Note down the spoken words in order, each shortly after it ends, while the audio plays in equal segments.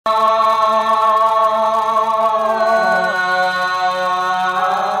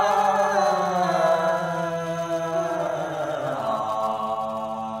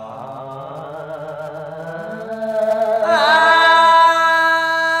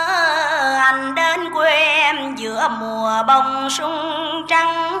mùa bông súng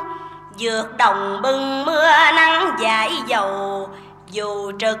trắng, vượt đồng bưng mưa nắng dãi dầu.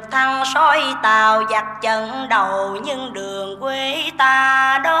 Dù trực thăng soi tàu giặc trận đầu, nhưng đường quê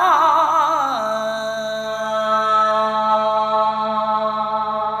ta đó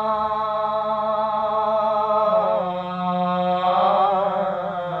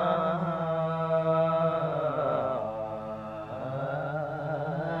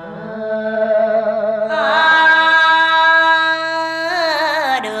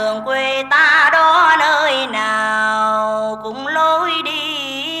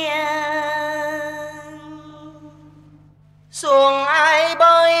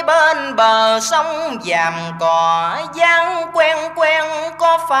sông vàm cỏ dáng quen quen,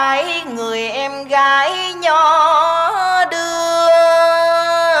 có phải người em gái nhỏ đưa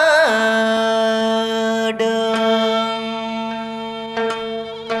đường.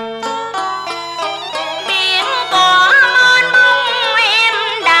 Biển cỏ mênh mông em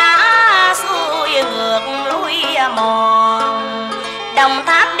đã xuôi ngược lối mòn, Đồng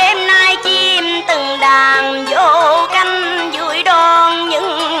Tháp đêm nay chim từng đàn vô canh vui đón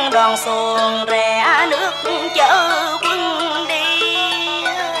những đoàn xuồng rẽ nước chở quân đi.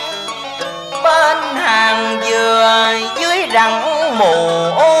 Bên hàng dừa dưới rặng mù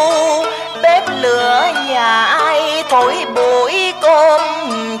u, bếp lửa nhà ai thổi buổi cơm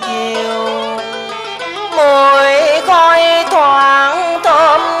chiều. Mùi khói thoảng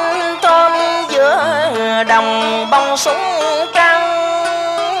thơm thơm giữa đồng bông súng trắng.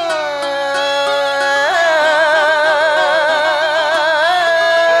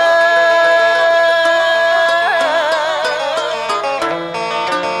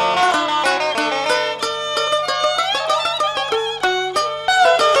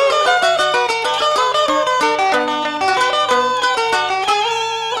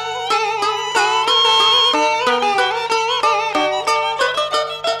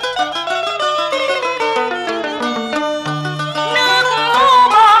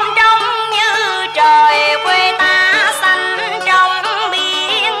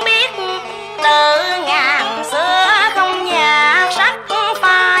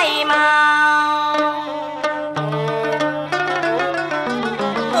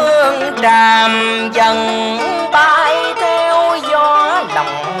 Tràm dần bay theo gió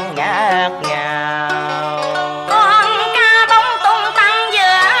lòng ngát ngào. Con cá bóng tung tăng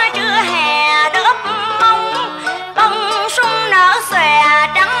giữa trưa hè đớp mông, bông súng nở xòe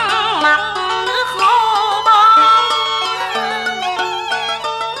trắng mặt nước khô bom.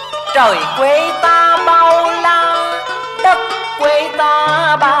 Trời quê ta bao la, đất quê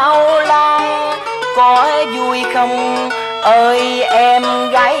ta bao la, có vui không ơi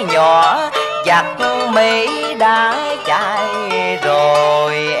em gái nhỏ. Giặc Mỹ đã chạy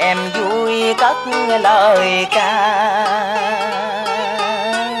rồi, em vui cất lời ca.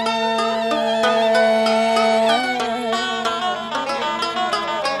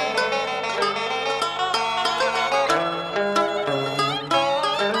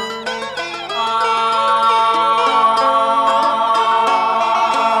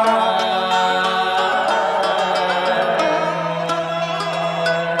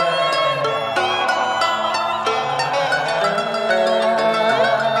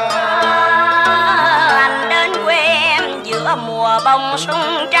 Bông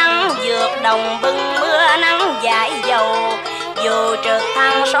súng trắng vượt đồng bưng mưa nắng dãi dầu. Dù trực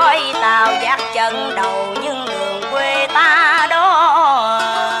thăng soi tàu giặc trận đầu, nhưng đường quê ta đó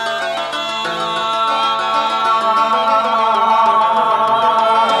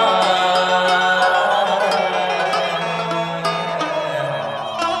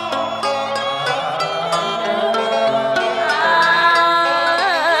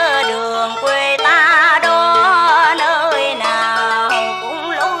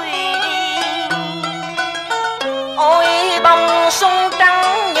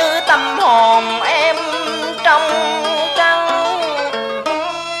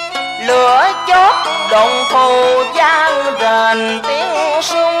đồn thù gian rền tiếng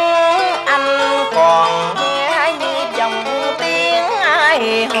súng. Anh còn nghe như dòng tiếng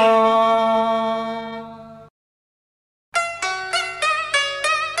ai hò.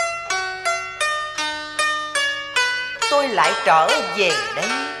 Tôi lại trở về đây,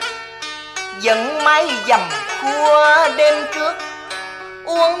 dẫn máy dầm khua đêm trước,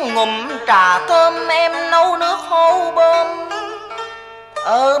 uống ngụm trà thơm em nấu nước hô bơm.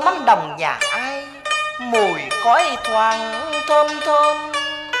 Ở mắm đồng nhà ai mùi khói thoảng thơm thơm,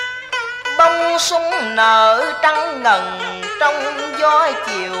 bông súng nở trắng ngần trong gió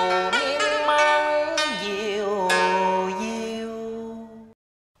chiều miên man diều diều.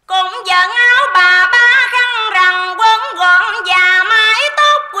 Cũng giận áo bà ba khăn rằng quấn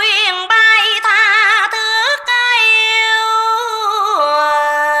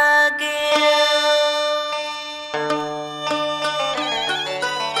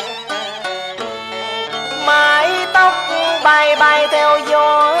bay bay theo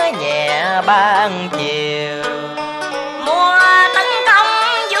gió nhẹ ban chiều. Mùa tấn công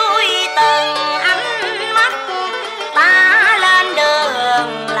vui từng ánh mắt, ta lên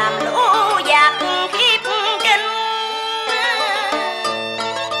đường làm lũ giặc khiếp kinh.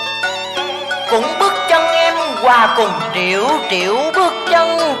 Cũng bước chân em hòa cùng triệu triệu bước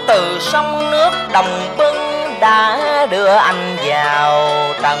chân, từ sông nước đồng bưng đã đưa anh vào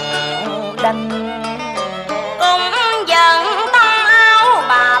trần đanh. Cũng dần tâm áo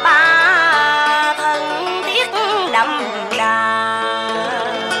bà ba thân thiết đậm đà.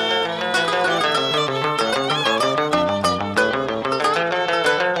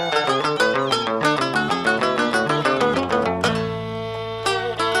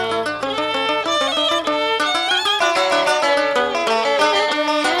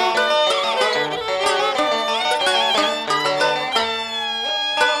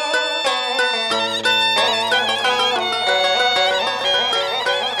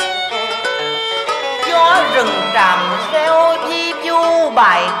 Tràm reo vi vu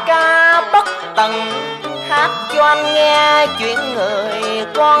bài ca bất tận, hát cho anh nghe chuyện người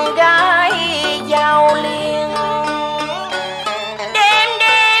con gái giao liên. Đêm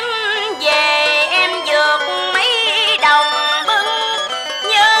đêm về em vượt mấy đồng bưng,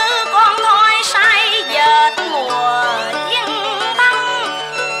 như con thoi say dệt mùa chiến băng.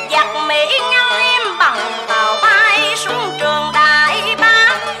 Giặc Mỹ ngăn em bằng tàu bay xuống trường Đại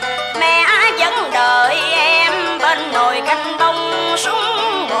Bác, mẹ vẫn đợi em bên nồi canh bông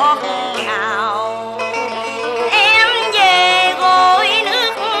súng ngọt ngào. Em về gội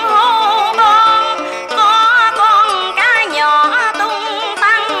nước hô bon, có con cá nhỏ tung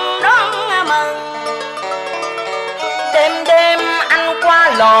tăng đón mừng. Đêm đêm anh qua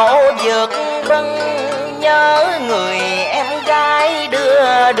lộ vượt bâng, nhớ người em gái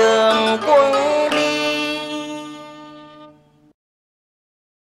đưa đường quân đi.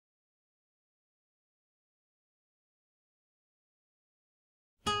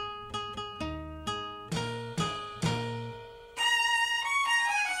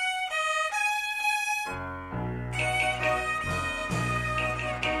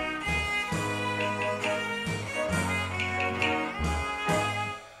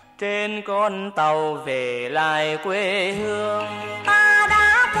 Trên con tàu về lại quê hương, Ta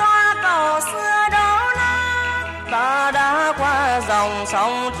đã qua cầu xưa đổ nát, ta đã qua dòng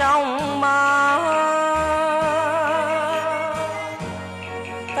sông trong mơ.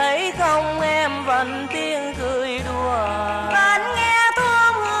 Thấy không em vẫn tiếng cười đùa, bên nghe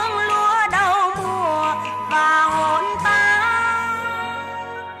thơm hương lúa đầu mùa và hồn ta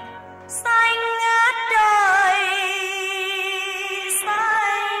xanh ngát trời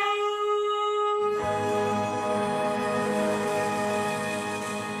xanh.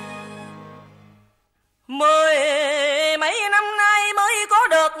 Mười mấy năm nay mới có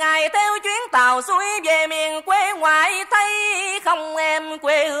được ngày theo chuyến tàu xuôi về miền quê ngoại. Thấy không em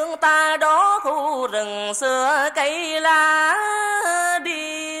quê hương ta đó khu rừng xưa cây lá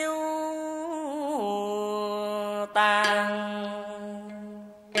điêu tàn.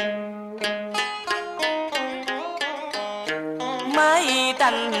 Mái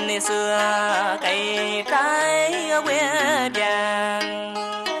tranh xưa cây trái quê vàng,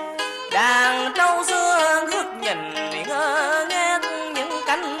 đàn trâu xưa ngước nhìn ngơ ngác những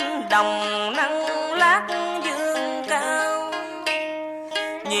cánh đồng năng lát dương cao.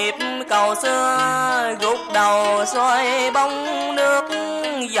 Nhịp cầu xưa gục đầu xoay bông nước,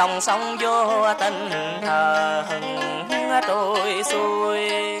 dòng sông vô tình thờ hừng trôi xuôi.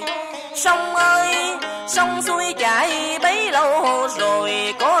 Sông ơi sông xuôi chảy bấy lâu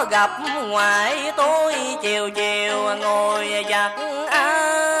rồi, có gặp ngoại tôi chiều chiều ngồi giặt áo.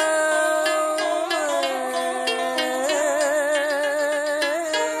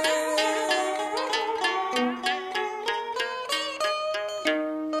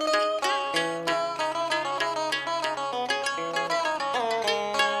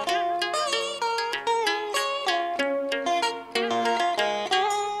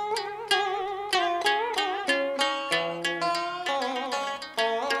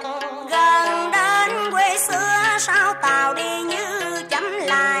 Gần đến quê xưa sao tàu đi như chậm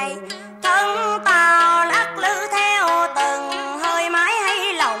lại, thân tàu lắc lư theo từng hơi mái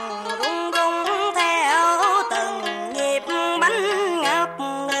hay lòng rung rung theo từng nhịp bánh ngập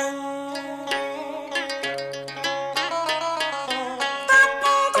ngừng. Thấp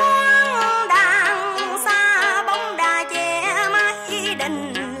thoáng đàn xa bóng đà che mái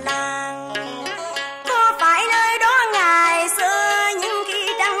đình làng, có phải nơi đó ngày xưa những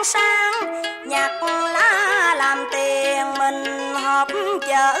khi trăng sáng nhạc lá làm tiền mình họp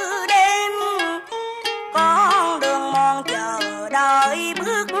chợ đêm, con đường mòn chợ đợi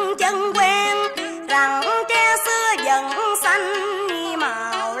bước chân quen, rằng tre xưa vẫn xanh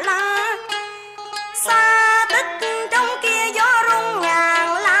màu lá. Xa tích trong kia gió rung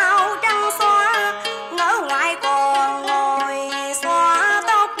ngàn lao trăng xóa, ngỡ ngoài còn ngồi xóa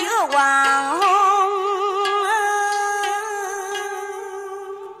tóc giữa hoàng hôn.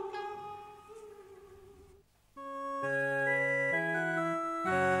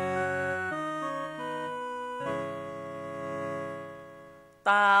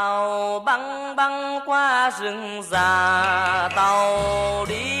 Tàu băng băng qua rừng già, tàu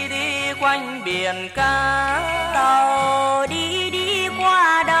đi đi quanh biển cá, Tàu đi đi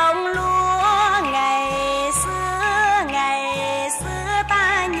qua đồng lúa, ngày xưa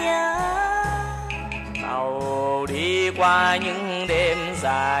ta nhớ. tàu đi qua những đêm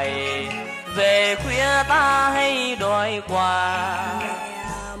dài, về khuya ta hay đòi quà.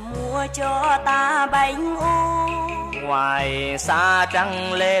 Mẹ mua cho ta bánh u, Ngoài xa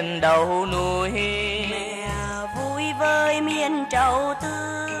trăng lên đầu núi, mẹ vui với miền trầu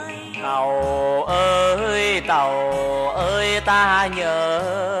tươi. Tàu ơi ta nhớ.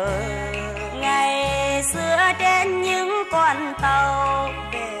 Ngày xưa trên những con tàu,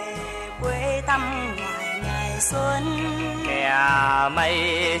 về quê thăm ngoài ngày xuân. Kẻ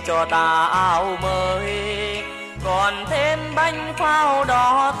mây cho ta áo mới, còn thêm bánh pháo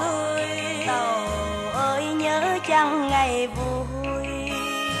đỏ tươi. Tàu ơi nhớ chăng ngày vui.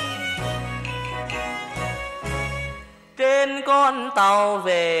 Trên con tàu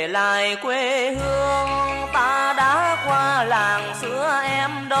về lại quê hương, ta đã qua làng xưa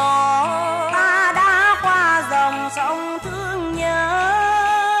em đó, Ta đã qua dòng sông thương nhớ.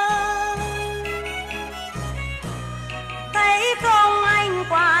 Thấy không anh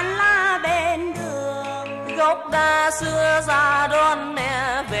quản la bên đường, gốc đa xưa ra đón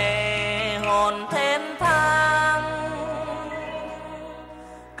mẹ về, hồn thêm thang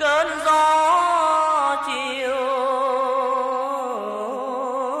cơn gió chiều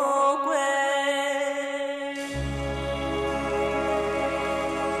quê.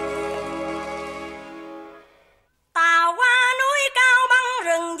 tàu qua núi cao băng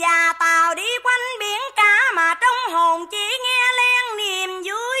rừng già, tàu đi quanh biển cả, mà trong hồn chỉ nghe len niềm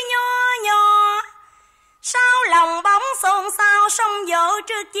vui nho nhỏ. Sao lòng bóng xôn xao sông dỗ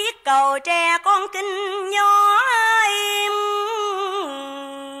trước chiếc cầu tre, con kinh nhỏ im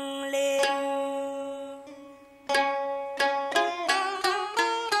liền.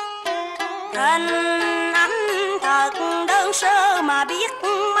 Hình ảnh thật đơn sơ mà biết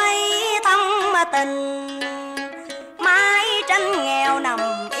mấy thâm tình, mái tranh nghèo nằm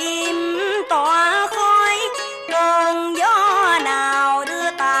im tỏa khói. Cơn gió nào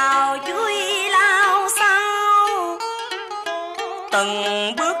đưa tàu chuối lao sao,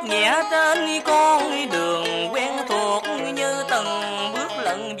 Từng bước nhẹ trên con đường quen thuộc, như từng bước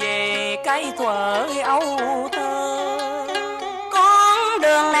lần về cái thuở âu thơ. con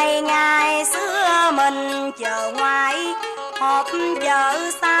đường này ngày xưa mình chờ ngoại, họp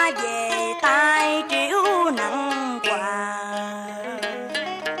chợ xa về tay triểu nặng quà.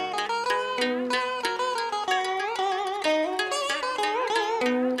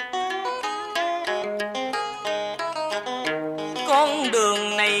 Con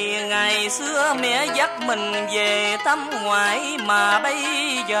đường này ngày xưa mẹ dắt mình về thăm ngoại, mà bây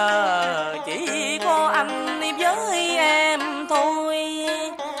giờ chỉ có anh với em thôi.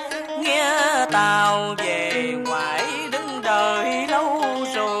 Nghe tàu về ngoại đứng đợi lâu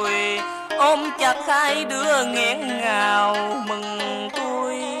rồi, ôm chặt hai đứa nghẹn ngào mừng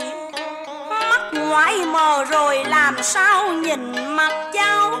tôi. Mắt ngoại mờ rồi làm sao nhìn mặt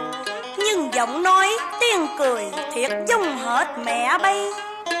cháu, nhưng giọng nói tiếng cười thiệt dung hết mẹ bay.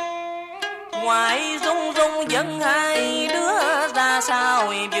 Ngoại rung rung dẫn hai đứa ra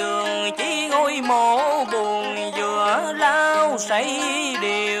sau vườn, chỉ ngôi mộ buồn vừa lao say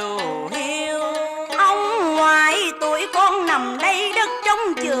điều hiu. Ông ngoại tuổi con nằm đây, đất trong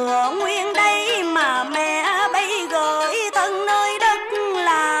chừa nguyên đây, mà mẹ bay gửi thân nơi đất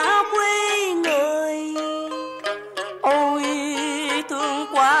là quê người. Ôi thương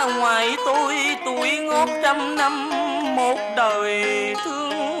quá ngoại tôi, tuổi ngót 100 năm một đời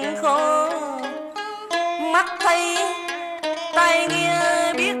thương khó. Mắt thấy tai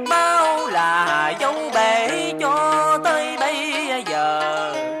nghe biết bao là dấu bể, cho tới bây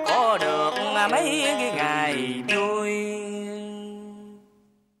giờ có được mấy cái ngày vui.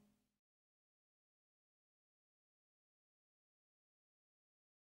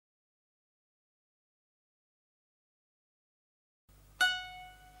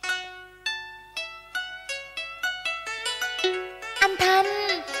 Anh Thanh,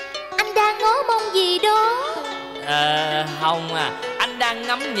 anh đang ngó bông gì đó? Không à, anh đang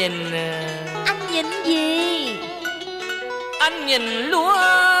ngắm nhìn. Anh nhìn gì? Anh nhìn lúa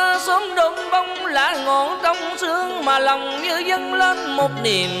xóm đơm bông lá ngọn trong sương, mà lòng như dâng lên một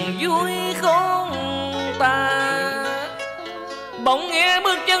niềm vui khôn tả. Bỗng nghe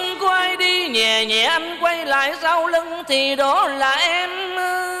bước chân của ai đi nhẹ nhẹ, anh quay lại sau lưng thì đó là em.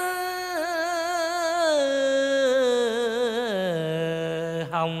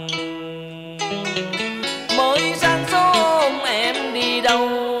 Hồng mới sáng sớm em đi đâu?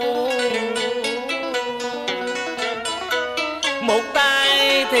 Một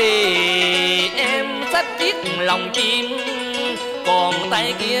tay thì em xách chiếc lồng chim, còn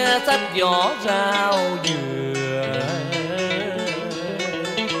tay kia xách vỏ rau dừa.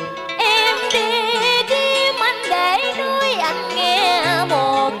 Em đi kiếm anh để nói anh nghe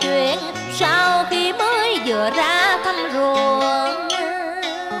một chuyện, sau khi mới vừa ra thăm ruộng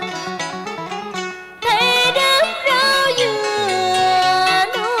thấy đám rau dừa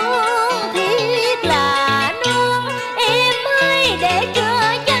nương thiệt là nương, em mới để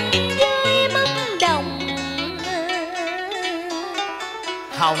trưa chanh với mắm đồng.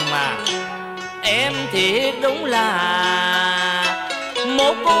 Hồng à, em thiệt đúng là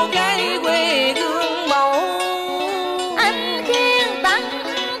một cô gái quê gương mẫu. Anh khen tặng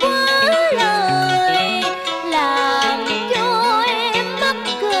quá lời làm cho em mắc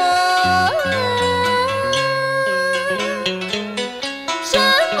cỡ.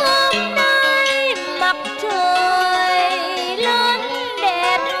 Sáng hôm nay mặt trời lên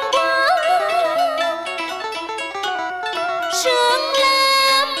đẹp quá, sương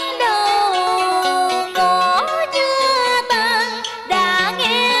lam đầu ngõ chưa tan, đã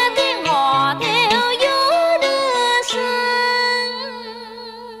nghe tiếng hò theo gió đưa sang.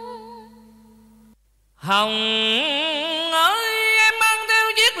 Hồng ơi, em mang theo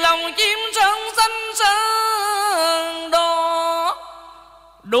chiếc lồng chim sơn xanh sơn đỏ,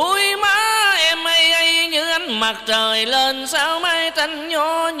 đôi má em ấy ấy như ánh mặt trời lên sao mai tranh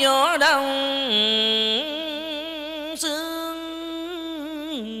nhỏ nhỏ đông sương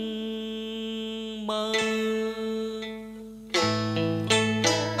mơ.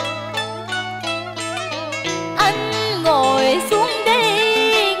 Anh ngồi xuống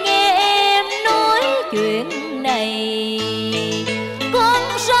đây nghe em nói chuyện này, con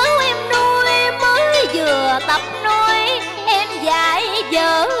sáo em nuôi mới vừa tập nói, em dạy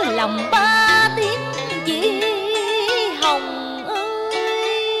dở lòng ba tiếng chị Hồng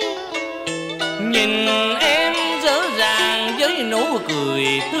ơi. Nhìn em dở dàng với nụ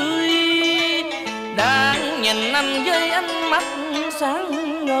cười tươi, đang nhìn anh với ánh mắt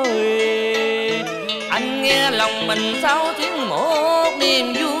sáng ngời. Anh nghe lòng mình sao tiếng một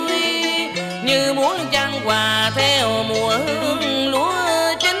niềm vui, như muốn chan hòa theo mùa hương lúa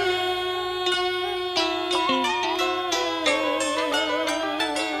chín.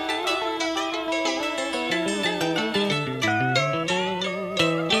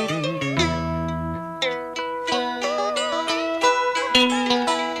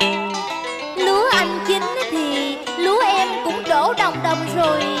 Lúa anh chín thì lúa em cũng đổ đồng đồng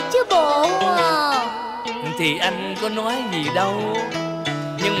rồi chứ bộ à. Thì anh có nói gì đâu,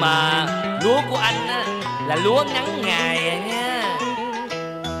 nhưng mà lúa của anh á, là lúa ngắn ngày à nha.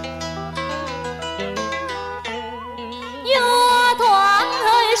 Gió thoảng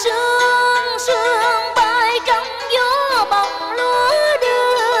hơi sương sương bay trong gió, bông lúa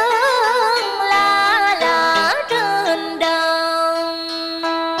đường lá lá trên đồng.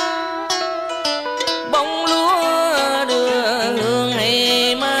 Bông lúa đưa hương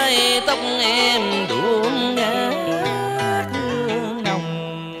hay mái tóc em đuông ngát hương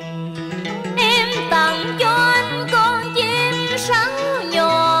nồng. Em tặng cho anh con chim sáo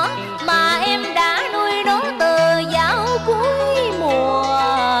nhỏ mà em đã nuôi nó từ dạo cuối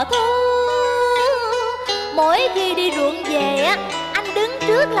mùa thu. Mỗi khi đi ruộng về á, anh đứng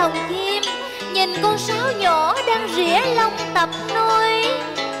trước lồng chim, nhìn con sáo nhỏ đang rỉa lông tập nói.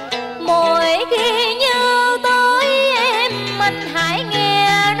 Mỗi khi nhớ tới em, anh hãy nghe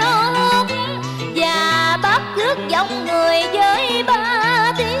nó hát và bắt chước giọng người với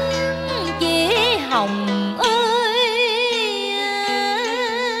ba tiếng chị Hồng ơi.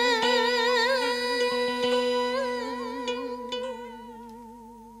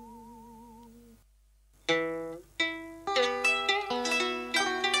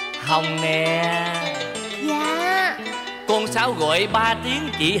 Hồng nè. Dạ. Con sáo gọi ba tiếng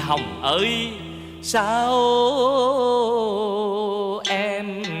chị Hồng ơi, sao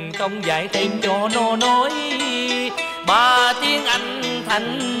em không dạy thêm cho nó nói ba tiếng anh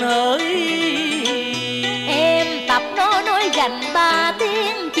Thành ơi. Em tập nó nói gành ba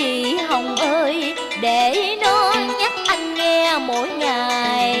tiếng chị Hồng ơi, để nó nhắc anh nghe mỗi ngày.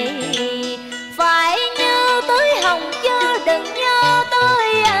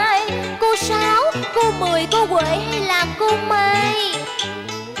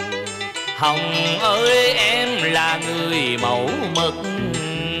 Hồng ơi em là người mẫu mực,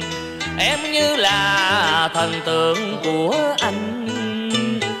 em như là thần tượng của anh.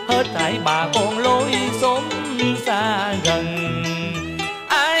 Hết thảy bà con lối xóm xa gần,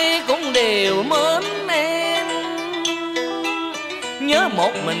 ai cũng đều mến em. Nhớ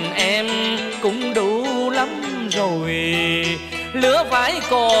một mình em cũng đủ lắm rồi, lứa phải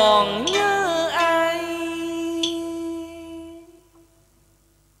còn nhớ ai.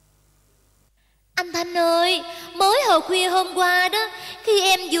 Anh Thanh ơi, mới hồi khuya hôm qua đó, khi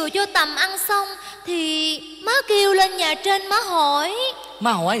em vừa cho Tầm ăn xong thì má kêu lên nhà trên má hỏi.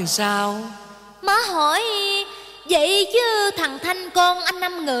 Má hỏi làm sao? Má hỏi vậy chứ thằng Thanh con anh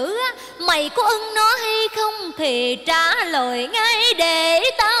Năm Ngữ á, mày có ưng nó hay không thì trả lời ngay để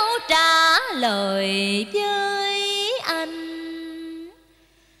tao trả lời với anh,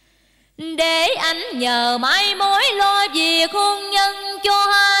 để anh nhờ mai mối lo việc hôn nhân cho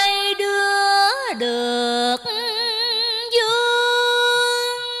hai đứa được dương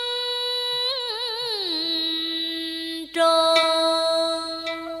tròn.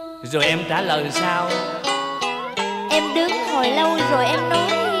 Rồi em trả lời sao? Em đứng hồi lâu rồi em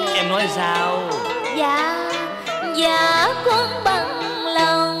nói. Em nói sao? Dạ con bằng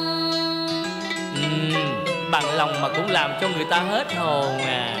lòng. Bằng lòng mà cũng làm cho người ta hết hồn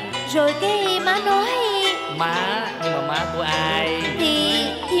à. Rồi cái má nói. Má? Nhưng mà má của ai?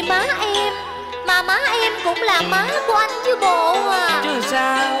 Thì má em. Mà má em cũng là má của anh chứ bộ à. Chứ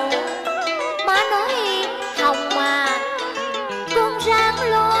sao? Má nói Hồng à, con ráng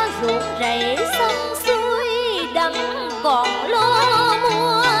lo ruộng rẫy sông suối, đặng còn lo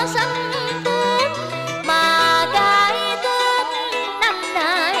mua sắm Tết. Mà cái Tết năm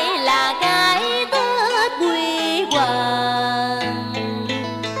nay là cái Tết quy hoàng.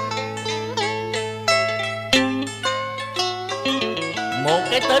 Một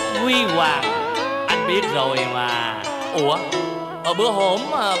cái Tết quy hoàng anh biết rồi mà. Ủa, ở bữa hôm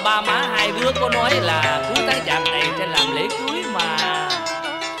ba má hai đứa có nói là cuối tháng chạp này sẽ làm lễ cưới mà.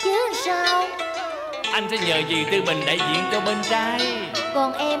 Chứ sao? Anh sẽ nhờ dì Tư Bình đại diện cho bên trai,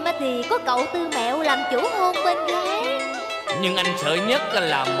 Còn em thì có cậu Tư Mẹo làm chủ hôn bên gái. nhưng anh sợ nhất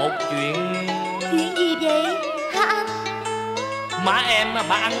là một chuyện. Chuyện gì vậy hả anh? Má em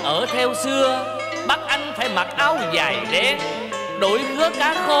bà ăn ở theo xưa, bắt anh phải mặc áo dài đen, đội khứa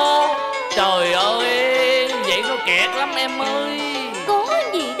cá khô. Trời ơi, vậy có kẹt lắm em ơi. Có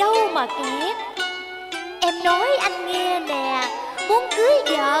gì đâu mà kẹt. Em nói anh nghe nè, muốn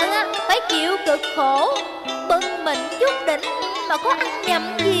cưới vợ á phải chịu cực khổ, bận mình chút đỉnh mà có ăn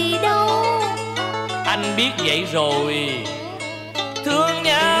nhầm gì đâu. Anh biết vậy rồi. Thương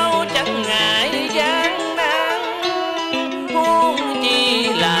nhau chẳng ngại gian nan, huống chi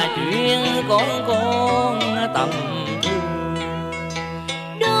là chuyện con tầm thường.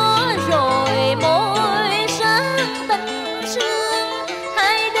 Đó rồi mỗi sáng tinh sương,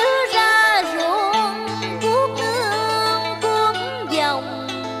 hai đứa ra ruộng cuốc nương cuốc vòng.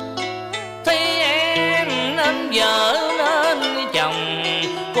 Thấy em nên vợ nên chồng,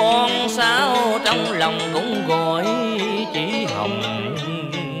 con sao trong lòng cũng gọi chỉ Hồng ơi.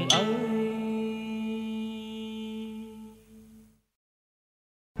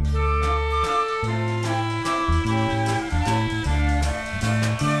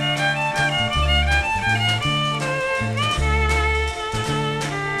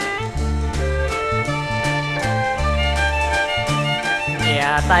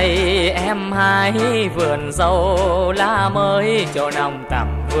 Nhà tay em hai vườn dâu lá mới, cho nồng tầm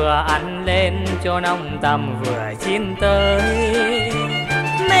vừa ăn lên, cho nồng tầm vừa chín tới.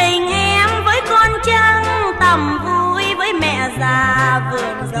 Mình em với con trăng tầm vui với mẹ già,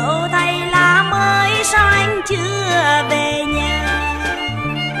 vườn dâu thay lá mới sao anh chưa về nhà.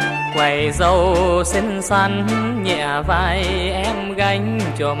 Quầy dâu xinh xắn nhẹ vai em gánh,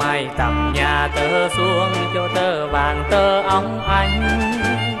 cho mai tầm nhà tơ xuống, cho tơ vàng tơ óng ánh.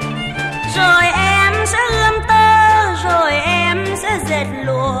 Rồi em sẽ ươm tơ, rồi em sẽ dệt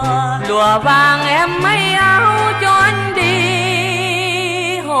lụa. Lụa vàng em may áo cho anh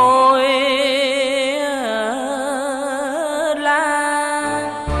đi hồi la.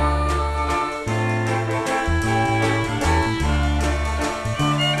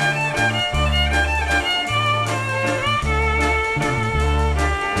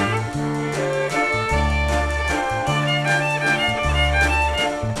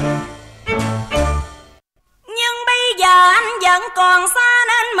 Nhưng bây giờ anh vẫn còn xa,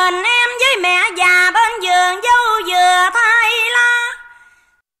 nên mình em với mẹ già bên vườn dâu vừa thay lá.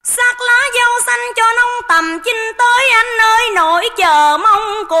 Sắc lá dâu xanh cho nông tầm chinh tới, anh ơi nỗi chờ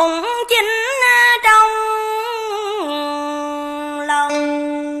mong cũng chinh trong lòng.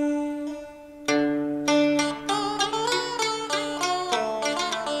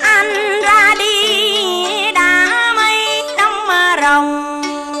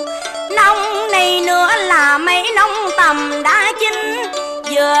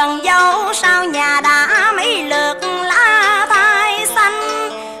 vườn dâu sau nhà đã mấy lượt lá thay xanh.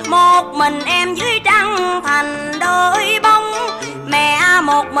 Một mình em dưới trăng thành đôi bông, mẹ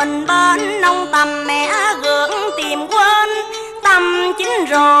một mình bên nông tầm mẹ gượng tìm quên. Tâm chín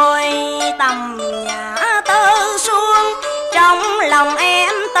rồi tầm nhà tơ xuông, trong lòng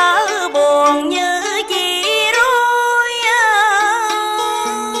em tơ buồn như chi rối.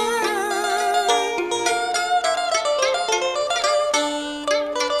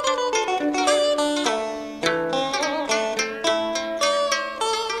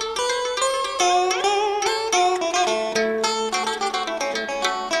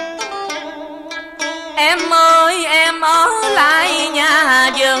 Em ơi em ở lại nhà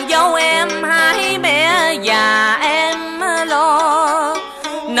vườn dâu em, hai mẹ già em lo.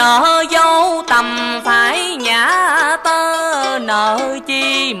 Nợ dâu tầm phải nhã tơ, nợ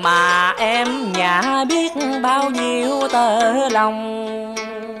chi mà em nhã biết bao nhiêu tơ lòng.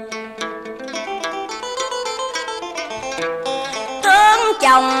 Thương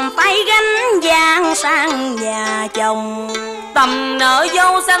chồng phải gánh vàng sang nhà chồng, Tầm nợ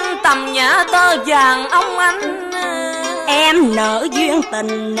dâu xanh tầm nhã tơ vàng ông anh. em nợ duyên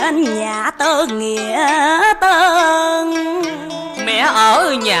tình nên nhà tơ nghĩa tơn. Mẹ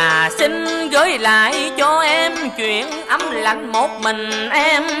ở nhà xin gửi lại cho em chuyện ấm lạnh một mình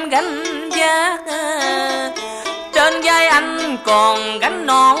em gánh vác. Trên vai anh còn gánh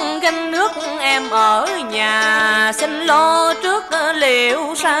non gánh nước, em ở nhà xin lo trước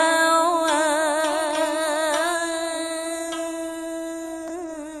liệu sao.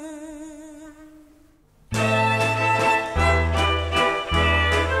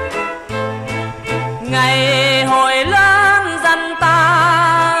 Ngày hồi lên danh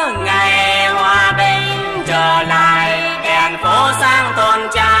ta, ngày hòa bình trở lại, đèn phố sang tôn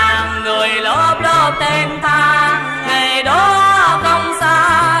trang, người lớp lớp tên ta. Ngày đó không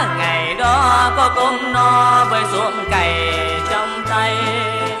xa, ngày đó có cơm no với ruộng cày trong tay.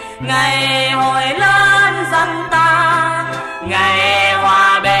 Ngày hồi lên danh ta, ngày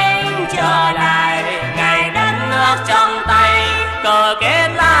hòa bình trở lại, ngày đất nước trong tay, cờ kết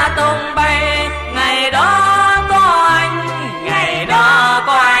lá tung bay. Ngày đó có anh, ngày đó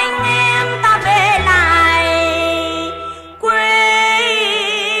có anh em ta về lại quê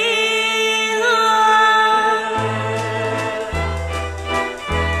hương.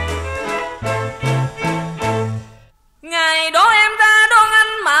 Ngày đó em ra đón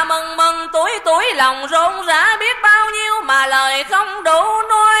anh mà mừng mừng tuổi tuổi, lòng rộn rã biết bao nhiêu mà lời không đủ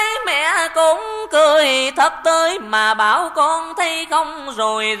nói. Mẹ cũng cười thật tươi mà bảo con thấy không,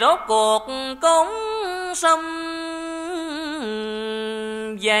 rồi rốt cuộc cũng xâm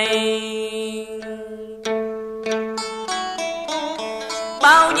dày.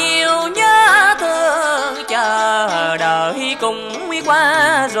 Bao nhiêu nhớ thương chờ đợi cũng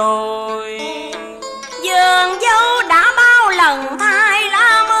qua rồi. Vườn dâu đã bao lần thay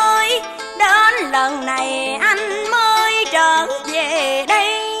lá mới, đến lần này anh mới trở về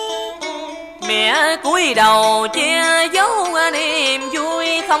đây. Mẹ cúi đầu che giấu niềm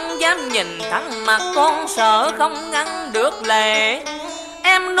vui, không dám nhìn thẳng mặt con sợ không ngăn được lệ.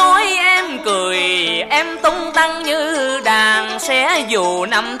 Em nói em cười em tung tăng như đàn, sẽ dù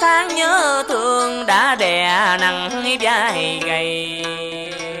năm tháng nhớ thương đã đè nặng vai gầy.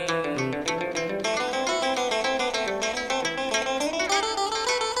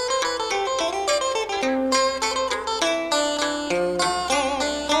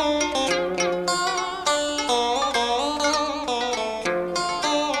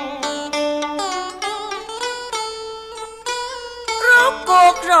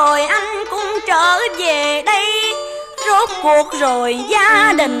 Rồi anh cũng trở về đây, rốt cuộc rồi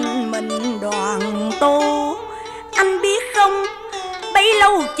gia đình mình đoàn tụ. Anh biết không, bấy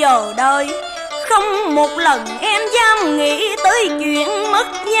lâu chờ đợi, không một lần em dám nghĩ tới chuyện mất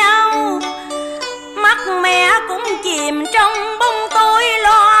nhau. Mắt mẹ cũng chìm trong bóng tối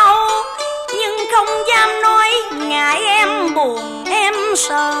lo âu, nhưng không dám nói ngại em buồn em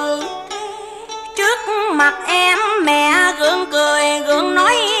sợ. Trước mặt em mẹ gượng cười gượng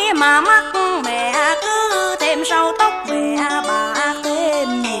nói, mà mắt mẹ cứ thêm sâu tóc mẹ bạc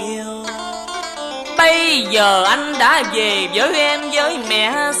thêm nhiều. Bây giờ anh đã về với em với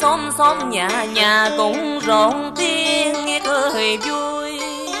mẹ, xóm xóm nhà nhà cũng rộn tiếng nghe cười vui.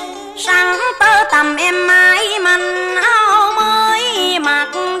 Sáng tơ tầm em mãi manh áo mới mặc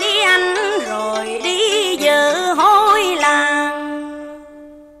đi anh, rồi đi dự hối làng.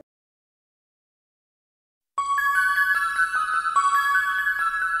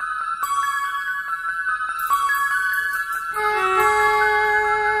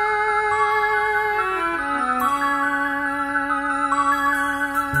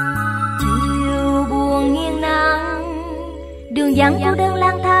 Đường vắng cô đơn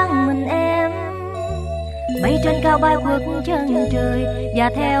lang thang mình em, bay trên cao bay vượt chân trời, và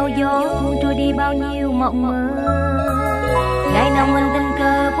theo gió cuốn trôi đi bao nhiêu mộng mơ. Ngày nào mình tình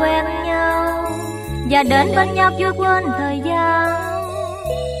cờ quen nhau, và đến bên nhau chưa quên thời gian.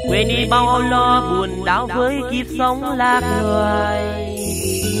 Quên đi bao âu lo buồn đau với kiếp sống lạc người.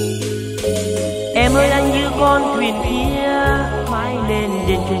 Em ơi anh như con thuyền kia mãi lên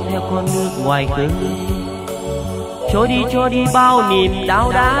trên thuyền theo con nước ngoài khơi. Trôi đi bao niềm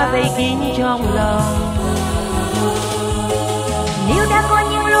đau đã vây kín trong lòng. Nếu đã có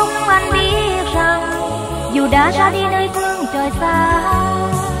những lúc anh biết rằng dù đã ra đi nơi phương trời xa,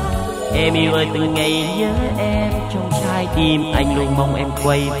 em yêu ơi từng ngày nhớ em, trong trái tim anh luôn mong em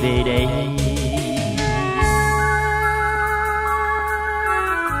quay về đây.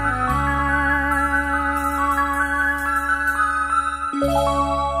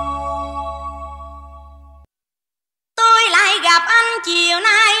 Tôi lại gặp anh chiều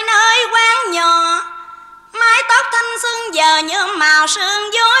nay nơi quán nhỏ, mái tóc thanh xuân giờ nhuộm màu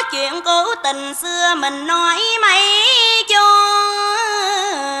sương gió, chuyện cũ tình xưa mình nói mấy cho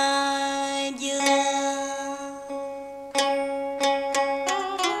vừa.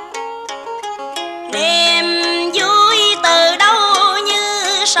 Niềm vui từ đâu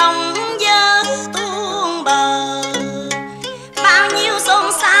như sông dơ tuôn bờ, bao nhiêu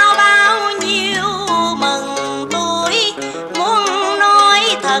xôn xao bao nhiêu mừng. Tôi muốn nói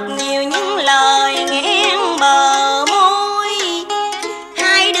thật nhiều những lời nghẹn bờ môi,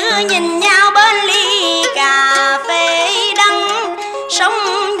 hai đứa nhìn nhau bên ly cà phê đắng, sóng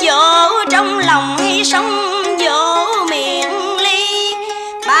dỗ trong lòng hay sóng dỗ miệng ly.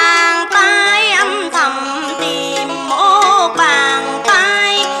 Bàn tay âm thầm tìm một bàn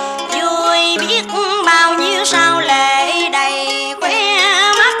tay, vui biết bao nhiêu sao lệ đầy khóe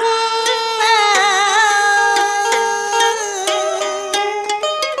mắt.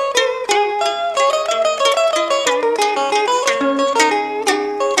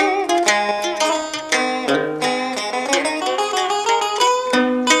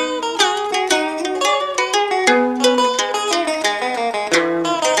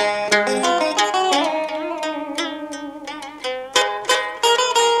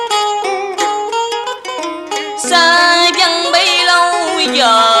 Xa vắng bấy lâu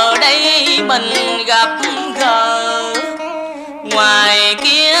giờ đây mình gặp gỡ, ngoài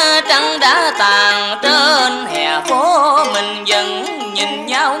kia trăng đã tàn trên hè phố, mình vẫn nhìn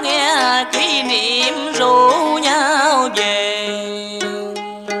nhau nghe kỷ niệm rủ nhau về.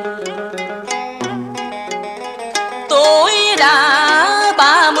 Tôi đã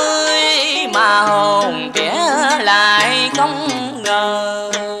 30 mà hồn trẻ lại không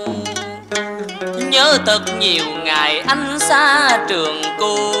ngờ, nhớ thật nhiều ngày anh xa trường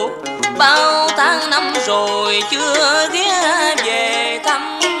cũ, bao tháng năm rồi chưa ghé về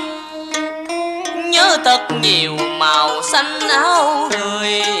thăm. Nhớ thật nhiều màu xanh áo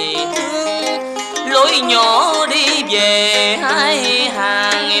người thương, lối nhỏ đi về hai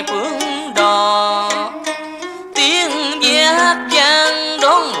hàng phương đò. Tiếng ve hát vang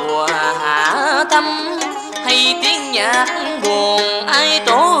đón mùa hạ thăm, hay tiếng nhạc buồn ai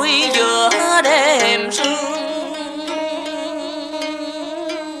tối giữa đêm sương.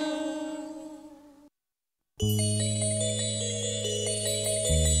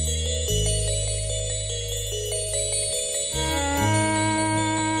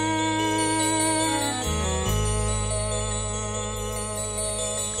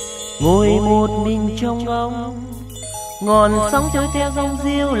 Ngồi một mình trong góc, ngọn sóng trôi theo dòng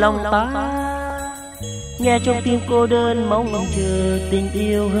diêu lòng ta, nghe trong tim cô đơn mong chờ tình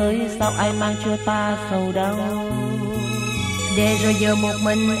yêu hỡi sao ai mang cho ta sầu đau. Để rồi giờ một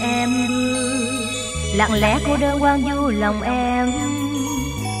mình em bước, lặng lẽ cô đơn hoang du lòng em.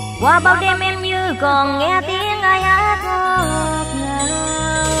 Qua bao đêm em như còn nghe tiếng ai hát ngọt ngào.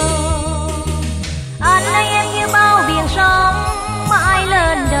 Anh ơi em như bao biển sóng mãi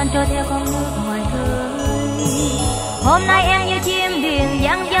lên đền trôi theo con nước ngoài khơi. Hôm nay em như chim thuyền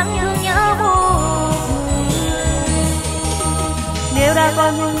vắng vắng thương nhớ buồn. Nếu đã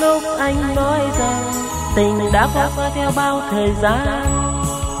có những lúc anh nói rằng tình đã qua theo bao thời gian,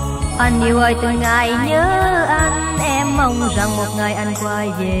 anh yêu ơi từng ngày nhớ anh, em mong rằng một ngày anh quay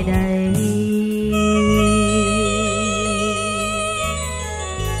về đây.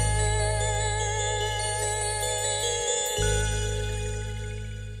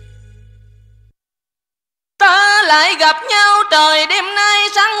 Ta lại gặp nhau trời đêm nay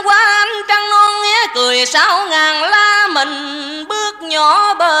sáng qua, ánh trăng non nghe cười sao ngàn la, mình bước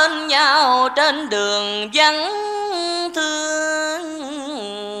nhỏ bên nhau trên đường vắng thương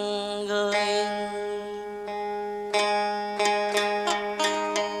người.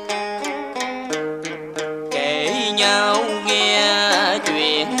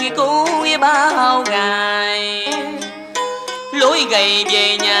 bao ngày. Lối gầy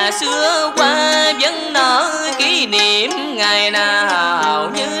về nhà xưa qua vẫn nở kỷ niệm ngày nào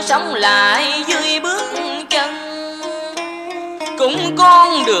như sống lại dưới bước chân. Cũng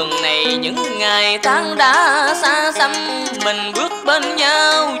con đường này những ngày tháng đã xa xăm, mình bước bên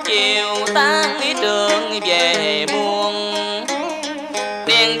nhau chiều tan trường về muôn.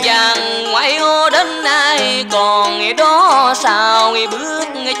 Đèn vàng ngoại ô đến nay còn đó sao bước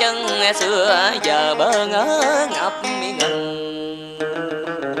chân xưa giờ bơ ngỡ ngập ngừng.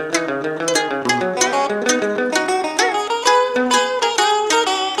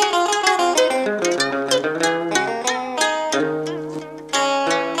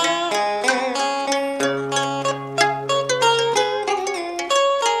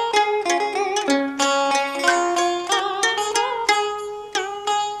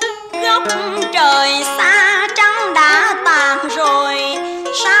 Trời xa trắng đã tàn rồi,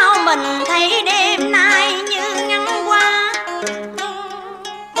 sao mình thấy đêm nay như ngắn qua.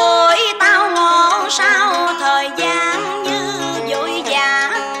 Ôi tao ngộ sao thời gian như vội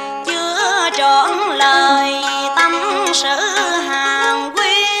vã, chưa trọn lời tâm sự hàng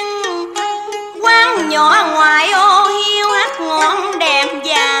quyên. Quán nhỏ ngoài ô hiu hắt ngọn đèn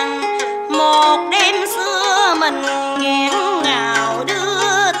vàng, một đêm xưa mình nghẹn ngào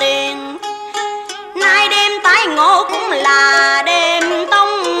đưa tiền. Nay đêm tái ngộ cũng là đêm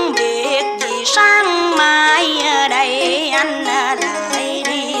tông biệt, vì sáng mai đây anh lại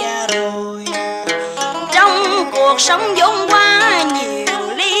đi rồi. Trong cuộc sống vốn quá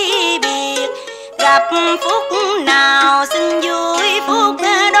nhiều ly biệt, gặp phút nào xin vui phút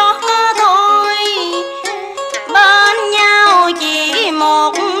đó thôi. Bên nhau chỉ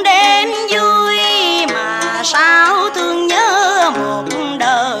một đêm vui, mà sao thương nhớ một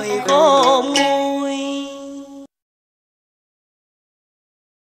đời khôn nguôi.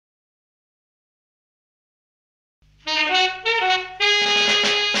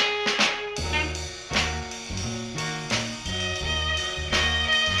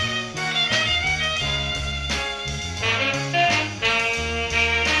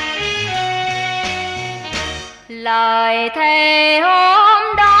 Lời thề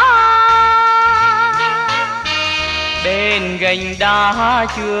hôm đó bên gành đá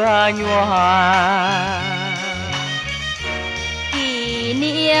chưa nhòa, kỷ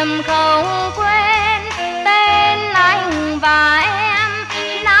niệm không quên tên anh và em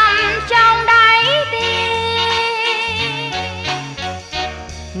nằm trong đáy tim.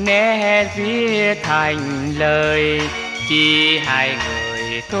 Nghe viết thành lời chỉ hai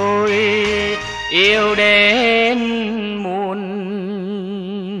người thôi, yêu đến muôn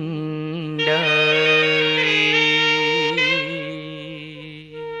đời.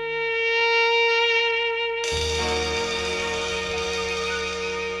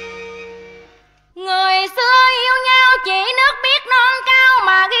 Người xưa yêu nhau chỉ nước biết non cao,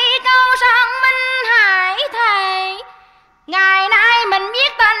 mà ghi câu sang minh hải thề. Ngày nay mình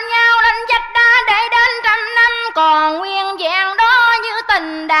viết tên nhau lên vách đá để đến trăm năm còn nguyên vẹn đó, như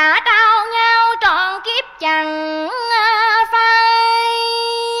tình đã trao nhau trọn kiếp chẳng phai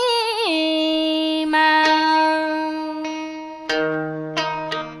màu.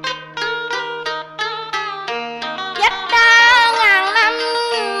 Vách đá ngàn năm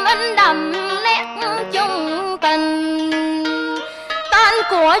in đậm nét chung tình, tên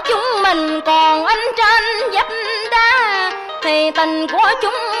của chúng mình còn in trên vách đá, thì tình của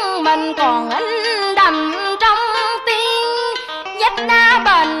chúng mình còn in đậm trong tim. Vách đá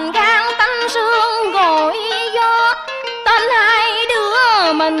bền gan tanh xương gội gió, tên hai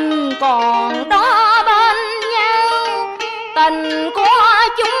đứa mình còn đó bên nhau. Tình của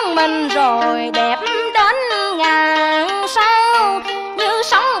chúng mình rồi đẹp đến ngàn sao, như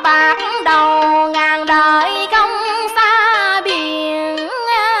sóng bạc đầu ngàn đời không xa biển.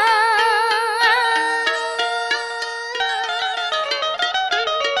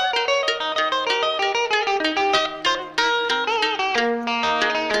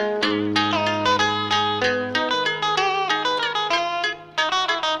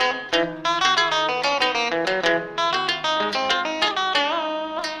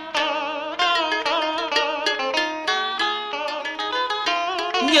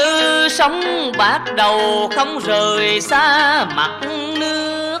 Như sóng bạc đầu không rời xa mặt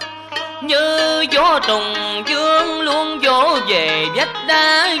nước, như gió trùng dương luôn vỗ về vách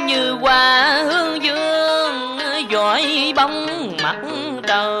đá, như hoa hương dương dõi bóng mặt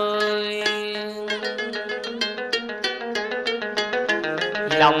trời.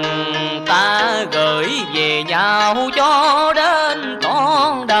 Lòng ta gửi về nhau cho đến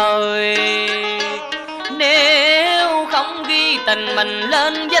trọn đời, nếu không ghi tình mình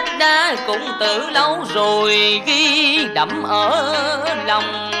lên vách đá cũng từ lâu rồi ghi đậm ở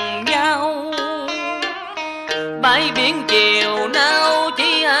lòng nhau. Bãi biển chiều nào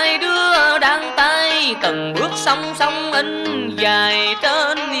chỉ hai đứa đang tay, từng bước song song in dài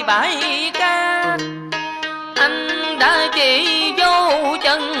trên bãi cát. Anh đã chỉ dấu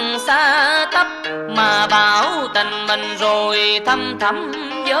chân xa tấp mà bảo tình mình rồi thăm thẳm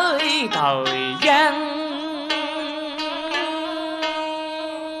với thời gian.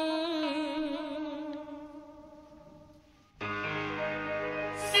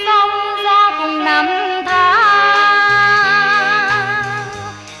 Sông gió cùng năm tháng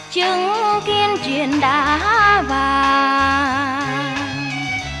chứng kiến chuyện đã vàng.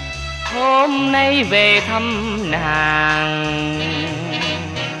 Hôm nay về thăm nàng,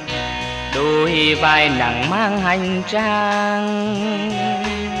 đôi vai nặng mang hành trang,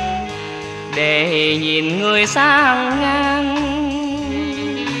 để nhìn người sang ngang.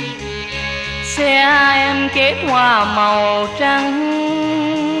 Xe em kết hoa màu trắng,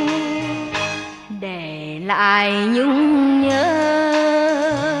 để lại nhung nhớ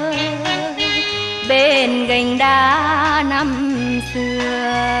bên gành đá năm xưa.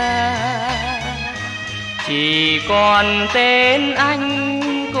 Chỉ còn tên anh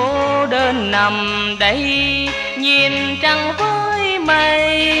cô đơn nằm đây, nhìn trăng với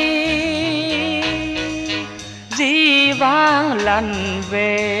mây dĩ vãng lần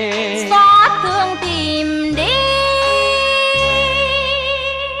về. Xót thương tìm đi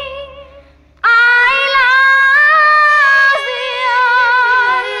ai lá riêng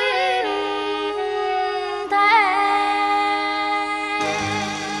thế.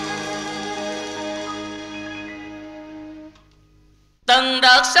 Từng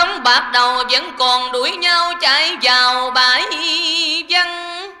đợt sóng bạc đầu vẫn còn đuổi nhau chạy vào bãi văn.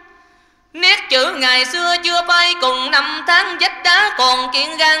 Nét chữ ngày xưa chưa phai cùng năm tháng vách đá còn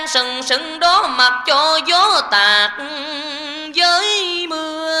kiên gan sừng sững đó, mặc cho gió tạt với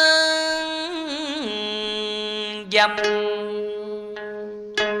mưa dầm.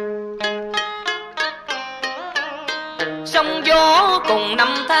 Sóng gió cùng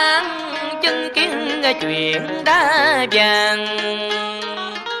năm tháng chứng kiến chuyện đá vàng.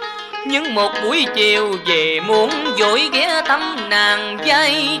 Nhưng một buổi chiều về muốn vội ghé thăm nàng,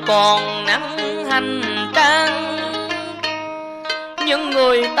 vai còn nắng hành trang. Nhưng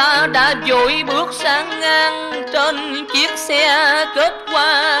người ta đã vội bước sang ngang, trên chiếc xe kết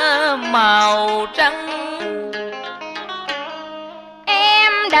hoa màu trắng.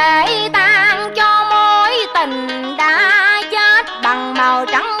 Em để tan cho mối tình đã chết bằng màu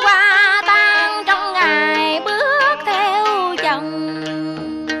trắng hoa tan trong ngày bước theo chồng.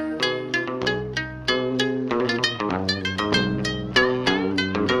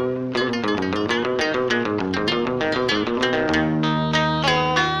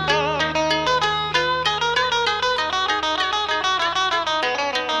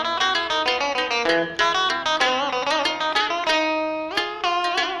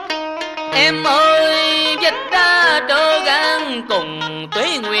 Em ơi vách đá trơ gan cùng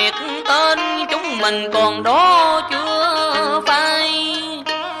tuế nguyệt tên, chúng mình còn đó chưa phai.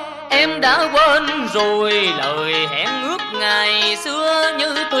 Em đã quên rồi lời hẹn ước ngày xưa,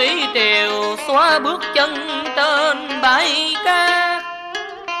 như thủy triều xóa bước chân trên bãi cát.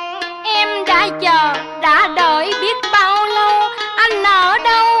 Em đã chờ đã đợi biết bao lâu, anh ở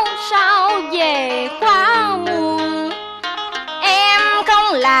đâu sao về quá muộn. Em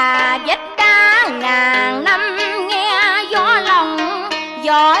không là vách đá ngàn năm nghe gió lòng,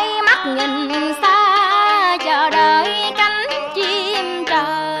 dõi mắt nhìn xa chờ đợi cánh chim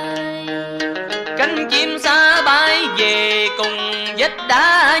trời. Cánh chim xa bay về cùng vách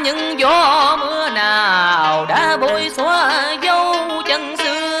đá, những gió mưa nào đã bôi xóa dấu chân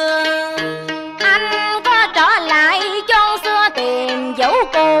xưa. Anh có trở lại chốn xưa tìm dấu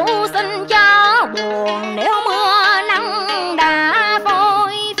cũ, xin cho buồn nếu mưa nắng đã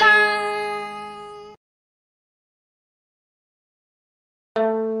phôi pha.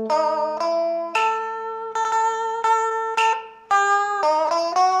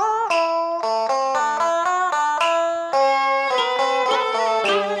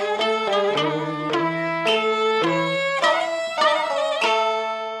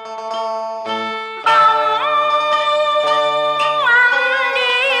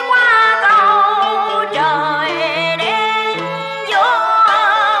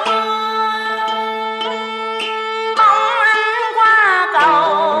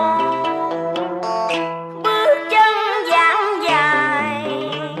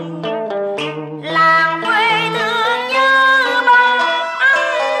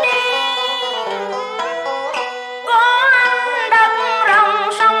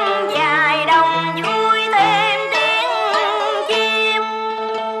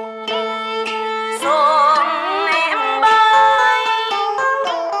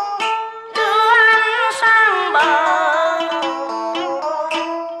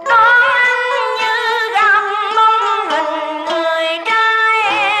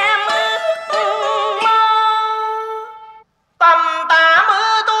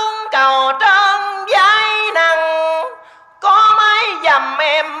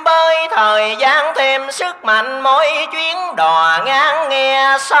 sức mạnh mỗi chuyến đò ngang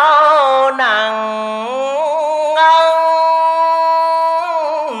nghe sâu nặng ân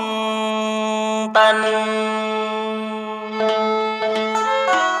tình.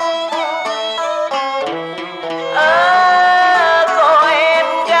 Cô em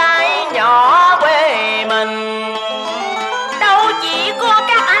gái nhỏ quê mình, đâu chỉ có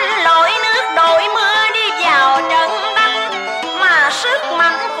các anh lội nước đội mưa đi vào trận đánh, mà sức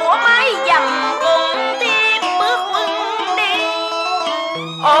mạnh của mái dầm cùng tiếp bước vững đi.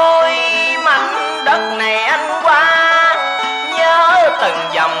 ôi mảnh đất này anh qua nhớ từng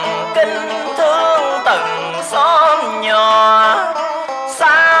dòng kinh thương từng xóm nhỏ,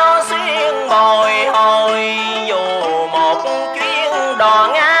 sao xuyên bồi hồi dù một chuyến đò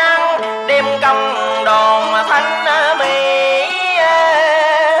ngang đêm cầm đồn thanh mỹ.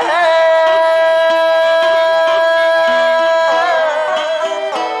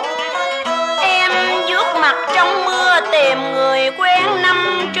 Em vuốt mặt trong mưa tìm người quen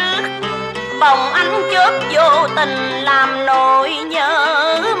năm trước, bồng ánh chớp vô tình làm nỗi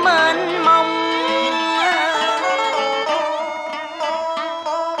nhớ mênh mông.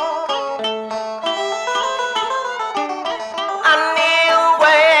 Anh yêu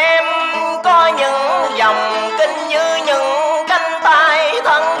quê em có những dòng kinh như những cánh tay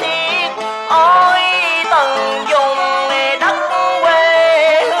thân thiết, ôi từng vùng đất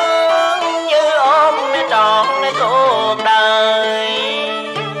quê hương như ôm trọn cuộc đời.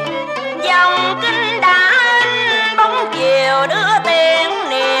 Dòng kinh đã in bóng chiều đưa tiếng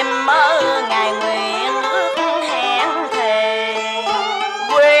niềm mơ ngày nguyện ước hẹn thề.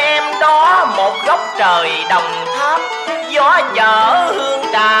 Quê em đó một góc trời đồng tháp, gió chở hương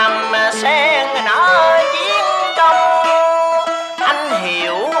tràm sen nở chiến công.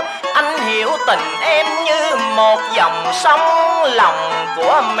 Anh hiểu tình em như một dòng sông, lòng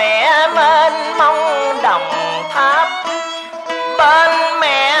của mẹ mênh mông đồng tháp. Bên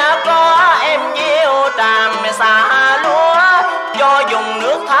mẹ có em gieo tràm xạ lúa, cho dùng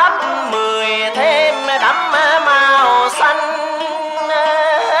nước tháp 10 thêm đắm màu xanh.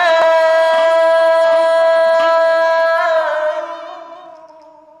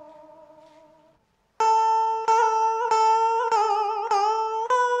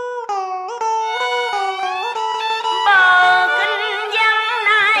 Bờ kinh văn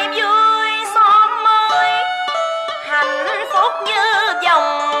nay vui xóm mới, hạnh phúc như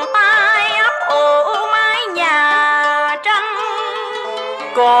vòng tay ấp ủ mái nhà tranh.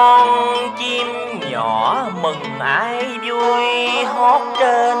 Con chim nhỏ mừng ai vui hót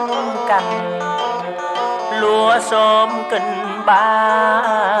trên cành, lúa xóm kinh ba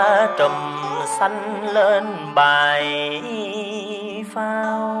trùm xanh lên bài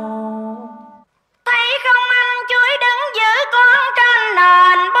phao. Thấy không anh chuối đứng giữ con trên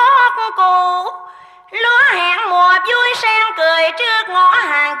nền bót cũ, lúa hẹn mùa vui sen cười trước ngõ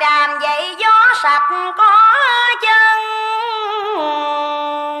hàng tràm dậy gió sạch có chân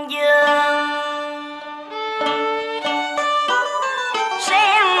vườn.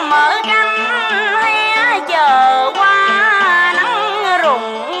 Sen mở cánh hé chờ qua nắng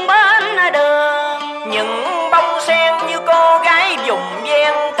rụng bên đường. Những bông sen như cô gái vùng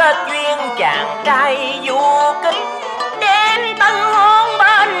ven kết duyên chàng trai du kích. Đêm tân hôn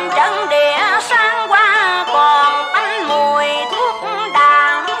bên trận địa sang qua còn tanh mùi thuốc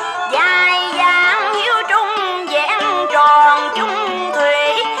đàn, dài dáng hiếu trung vẹn tròn chung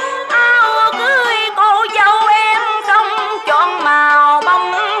thủy. Áo cưới cô dâu em không chọn màu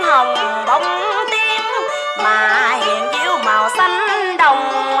bông hồng bông tím, mà hiện diệu màu xanh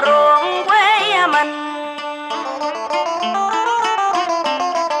đồng ruộng quê mình.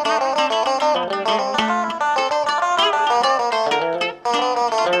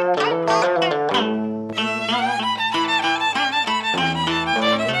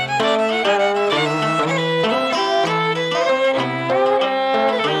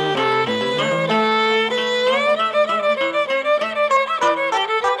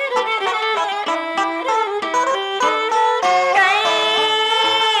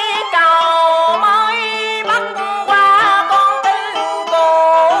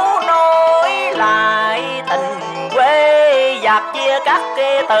 Các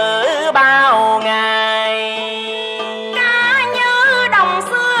từ bao ngày. Cá như đồng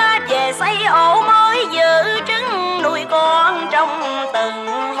xưa về xây ổ mới giữ trứng nuôi con trong từng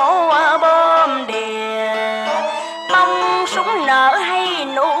hố bom đìa. Bông súng nở hay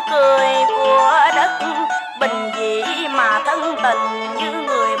nụ cười của đất bình dị mà thân tình như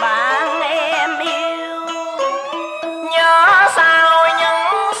người bạn em yêu. Nhớ sao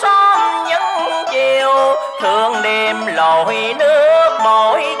những xóm những chiều thương đêm lội nước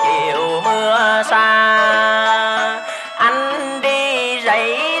mỗi chiều mưa xa.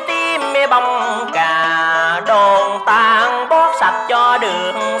 bông cà, đồn tan bót sạch cho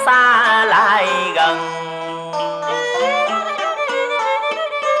đường xa lại gần.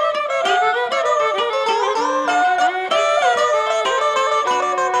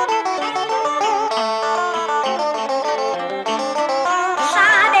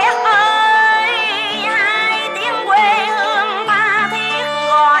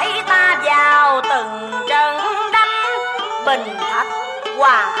 Bình Thạch,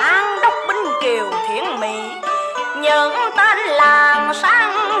 Hòa An, Đốc Binh, Kiều, Thiện Mỹ, những tên làng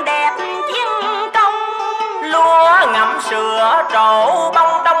sang đẹp chiến công. Lúa ngậm sữa trổ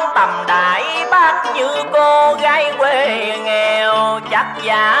bông trong tầm đại, bác như cô gái quê nghèo chắc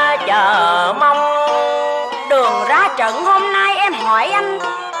giả chờ mong. Đường ra trận hôm nay em hỏi anh,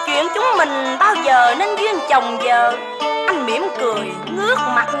 chuyện chúng mình bao giờ nên duyên chồng vợ? Anh mỉm cười ngước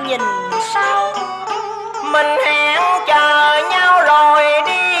mặt nhìn sao. Mình hẹn chờ nhau rồi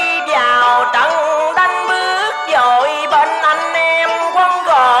đi vào trận đánh, bước dội bên anh em quấn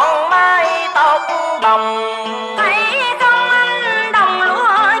gọn mái tóc bồng. Thấy không anh, đồng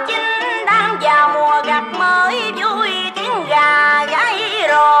lúa chín đang vào mùa gặt mới vui, tiếng gà gáy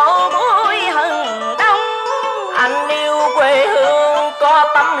rộ vui hừng đông. Anh yêu quê hương có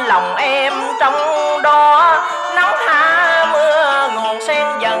tấm lòng em trong đó, nắng hạ mưa nguồn sen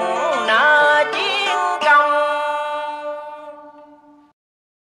dần nở chiến công.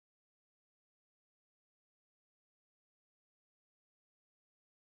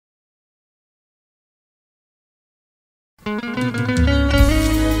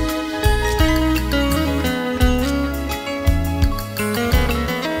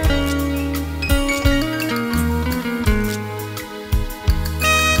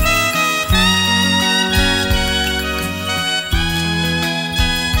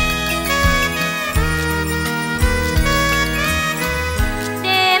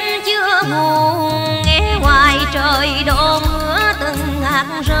 Trời đổ mưa từng hạt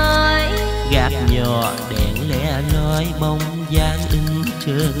rơi, Gạt nhỏ đèn lẻ loi bóng dáng in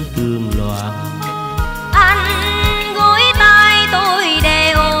trên tường loạn. Anh gối tay tôi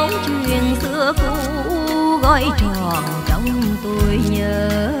để ôn chuyện xưa cũ, gói tròn trong tôi nhớ.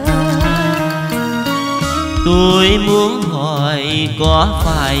 Tôi muốn hỏi có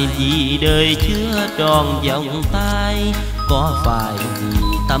phải vì đời chưa tròn vòng tay, có phải vì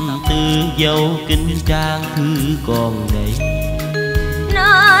tâm tư dấu kinh trang thư còn đây,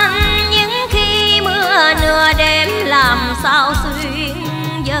 nên những khi mưa nửa đêm làm sao xuyên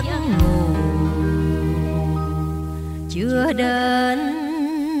giấc ngủ chưa đến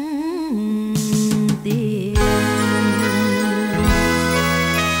tiền.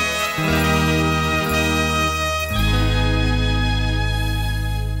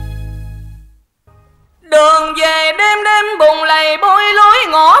 Đường về đêm đêm bùng lầy bối lối,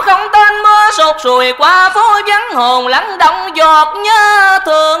 ngõ không tên mưa sụt sùi qua phố vắng, hồn lắng động giọt nhớ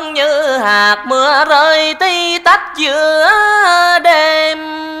thương như hạt mưa rơi tí tách giữa đêm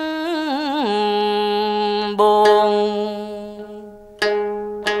buồn.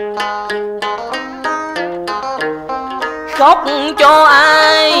 Khóc cho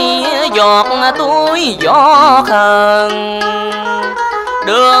ai giọt túi gió khờn,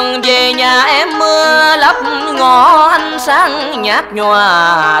 đường về nhà em mưa lấp ngõ ánh sáng nhạt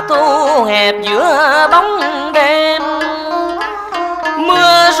nhòa, thu hẹp giữa bóng đêm.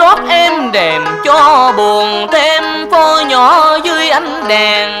 Mưa rót êm đềm cho buồn thêm, phố nhỏ dưới ánh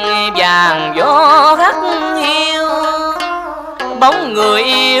đèn vàng gió hắt hiu. Bóng người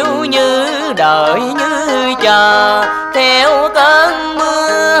yêu như đợi như chờ, theo cơn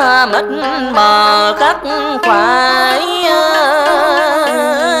mưa mịt mờ khắc khoải.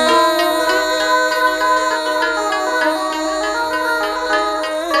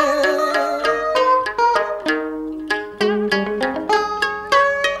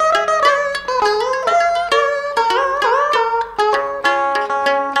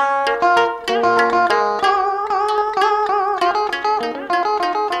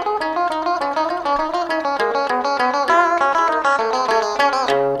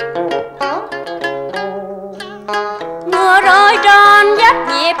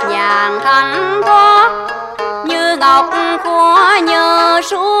 Thành phố như ngọc của nhờ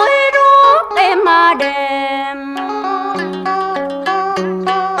suối ruốc đêm đêm.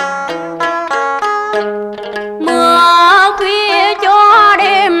 Mưa khuya cho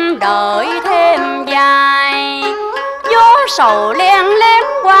đêm đợi thêm dài, gió sầu len lén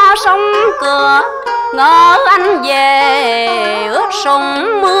qua sông cửa, ngỡ anh về ướt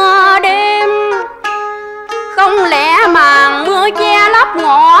sũng mưa đêm. Không lẽ màn mưa che lấp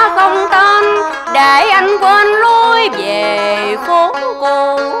ngõ không tên, để anh quên lối về phố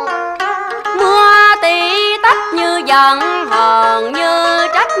cũ.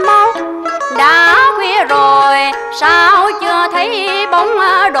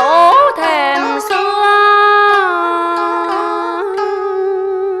 bóng đổ thềm xưa.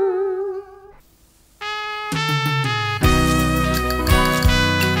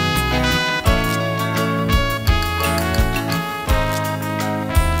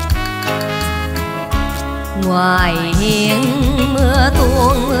 Ngoài hiên mưa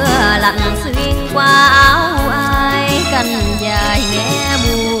tuôn mưa lạnh xuyên qua áo ai, cành dài nghe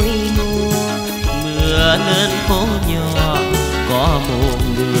mùi buồn. Mưa lên phố nhỏ có một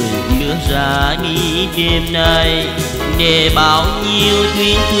người đưa ra nghĩ đêm nay, để bao nhiêu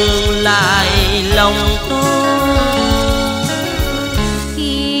thuyết thương lại lòng tôi.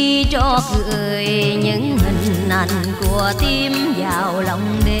 Khi cho cười những hình ảnh của tim vào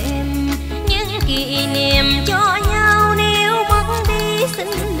lòng đêm, những kỷ niệm cho nhau nếu mất đi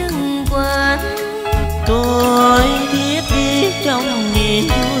xin đừng quên. Tôi thiết đi trong niềm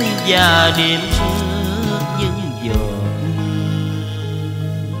vui và đêm trước những giọt mưa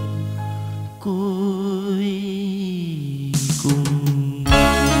cuối cùng.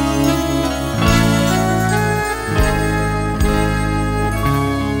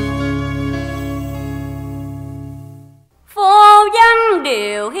 Phố vắng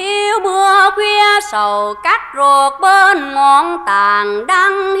điều hiu mưa khuya sầu cắt ruột bên ngọn tàn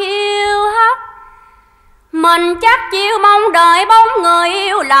đăng hiu hắt. Mình chắc chiêu mong đợi bóng người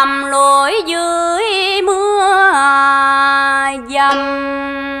yêu lầm lũi dưới mưa dầm.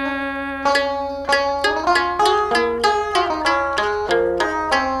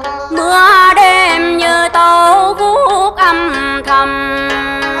 Mưa đêm như tàu vuốt âm thầm,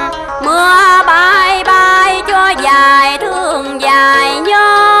 mưa bay bay cho dài thương dài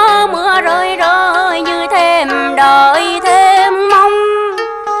nhớ. Mưa rơi rơi như thêm đợi thêm mong,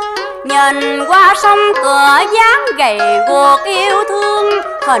 nhìn qua sông cửa dáng gầy guộc yêu thương,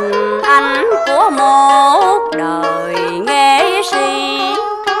 hình ảnh của một đời nghệ sĩ.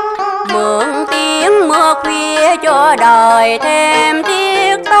 Mượn tiếng mưa khuya cho đời thêm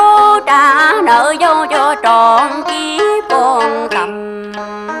tiết tố, trả nợ dâu cho trọn kiếp còn tầm.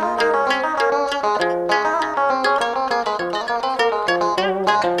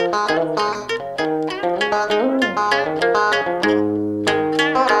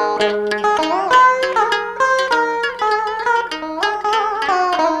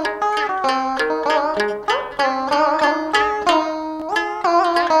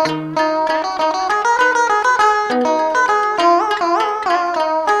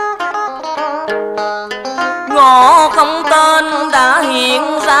 Ngõ không tên đã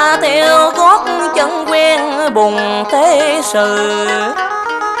hiện ra theo gót chân quen bùng thế sự.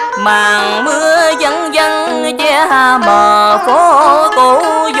 Màn mưa dần dần che mờ phố cũ,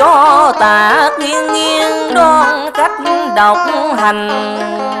 gió tạt nghiêng nghiêng đón khách độc hành.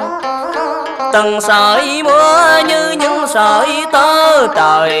 Từng sợi mưa như những sợi tơ,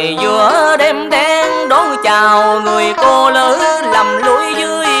 trời giữa đêm đen đón chào người cô lữ lầm lũi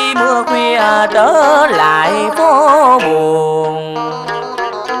dưới mưa khuya trở lại phố buồn.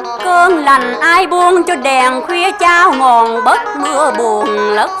 Cơn lành ai buông cho đèn khuya trao ngọn bất mưa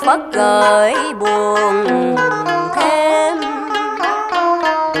buồn lất phất gợi buồn thêm.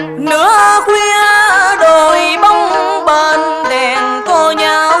 Nửa khuya đồi bóng bên đèn cô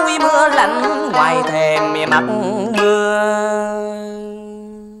nhau mưa lạnh ngoài thềm mặt mưa.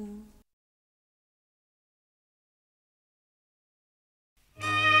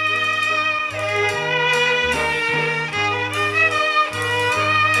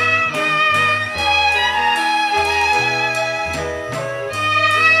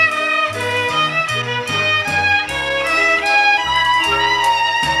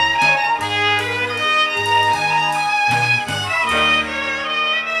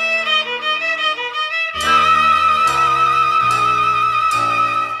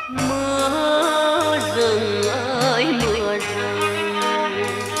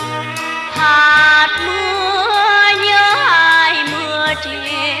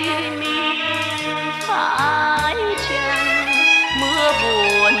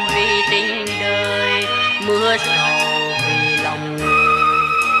 Mưa sầu vì lòng người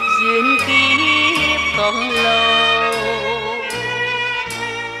duyên kiếp không lâu.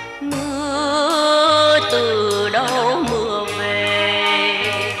 Mưa từ đâu mưa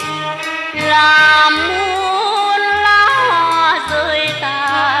về, làm muôn lá hoa rơi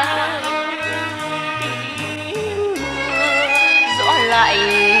ta tiếng mưa. Gió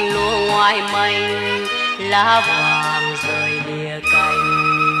lạnh lùa ngoài mây, lá vàng rơi lìa cành,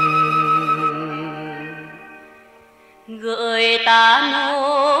 gợi ta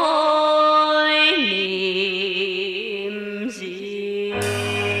nỗi niềm riêng.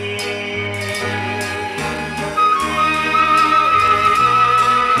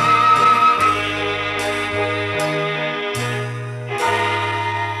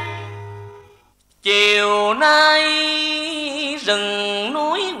 Chiều nay rừng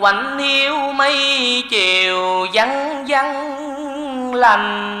núi quạnh hiu, mây chiều vắng vắng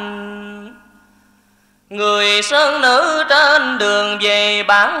lành. Người sơn nữ trên đường về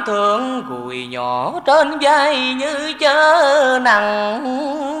bán thượng, gùi nhỏ trên vai như chớ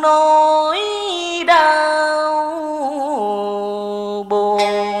nặng nỗi đau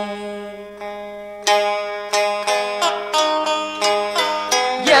buồn.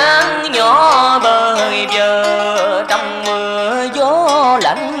 Dáng nhỏ bơi vờ trong mưa gió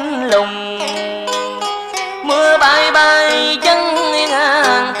lạnh lùng, mưa bay bay chân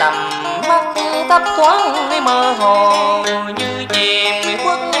ngang tầm mắt thấp thoáng mơ hồ như chìm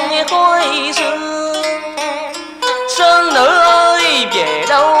khuất khói sương. Sơn nữ ơi về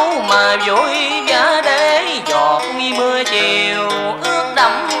đâu mà vội vã để giọt mưa chiều ướt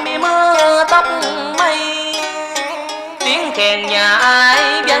đẫm mưa tóc mây. Tiếng kèn nhà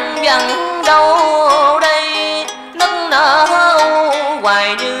ai văng vẳng đâu đây, nức nở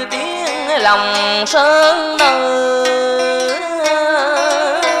hoài như tiếng lòng sơn nữ.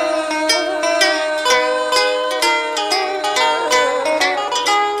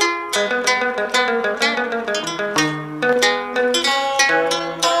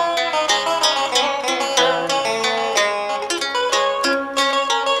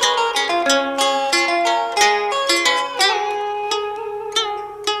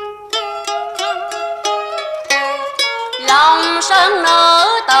 Lòng sơn nữ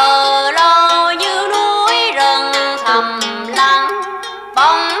từ lâu như núi rừng thầm lặng,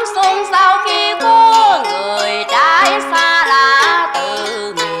 bỗng xôn xao khi có người trai xa lạ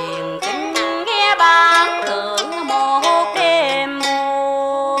từ miền Kinh ghé bán thượng một đêm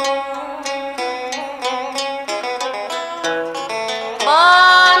buồn.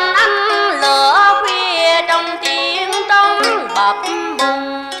 Bên anh lửa khuya trong tiếng trống bập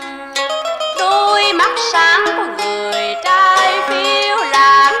bùng, đôi mắt sáng của người trai phiêu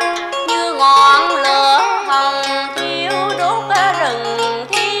lãng như ngọn lửa hồng thiêu đốt rừng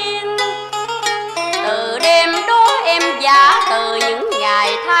thiên. Từ đêm đó em giả từ những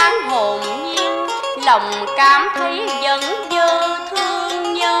ngày tháng hồn nhiên, lòng cảm thấy vẫn dư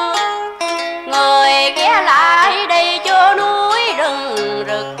thương nhớ. Người ghé lại đây cho núi rừng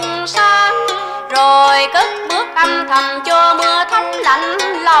rực sáng, rồi cất bước âm thầm cho mưa thấm lạnh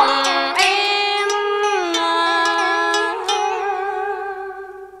lòng em.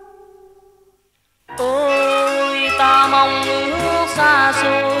 Ôi ta mong ước xa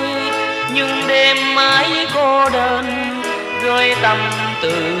xôi, nhưng đêm mãi cô đơn rơi tâm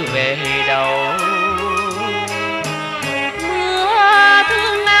tư về đâu. Mưa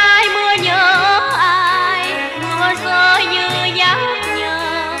thương ai, mưa nhớ ai, mưa rơi như nhắc nhở,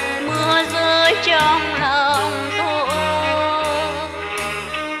 mưa rơi trong lòng tôi.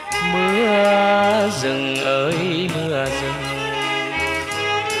 Mưa rừng ơi mưa rừng,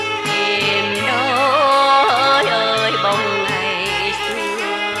 Tìm đâu ơi bóng ngày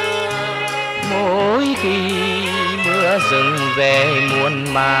xưa. mỗi khi mưa rừng về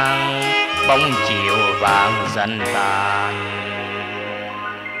muôn mang, bóng chiều vàng dần tàn.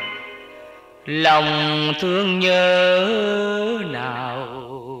 Lòng thương nhớ nào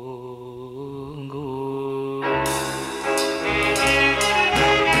nguôi.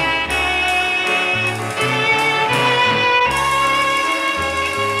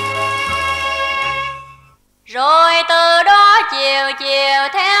 Rồi từ đó chiều chiều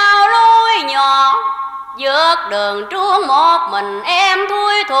theo lối nhỏ, vượt đường truông một mình em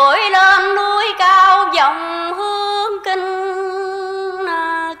thui thủi lên núi cao vọng hướng Kinh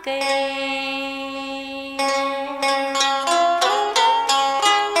Kỳ.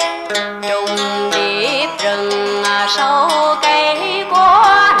 Trùng điệp rừng sâu cây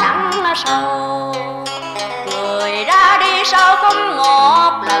có nắng sâu, người ra đi sao không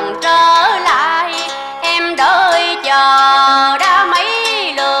một lần trở lại. Em đợi chờ đã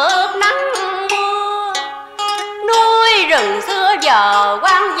mấy lượt nắng mưa, núi rừng xưa giờ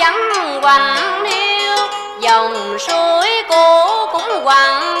quang vắng quạnh hiu, dòng suối cũ cũng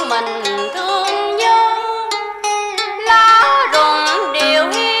quặng mình thương nhớ. Lá rụng điều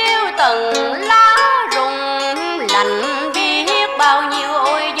hiu từng lá rụng lạnh, biết bao nhiêu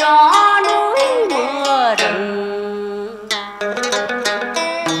ôi gió núi mưa rừng.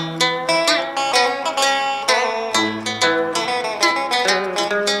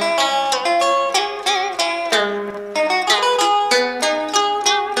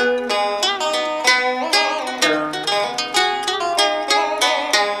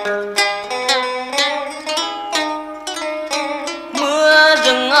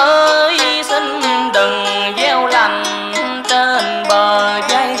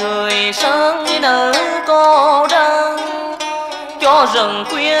 ngoài sơn nữ cô đơn, cho rừng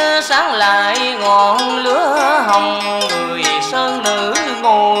khuya sáng lại ngọn lửa hồng. Người sơn nữ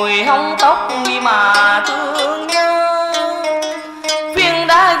ngồi hông tóc mà thương nhớ, phiên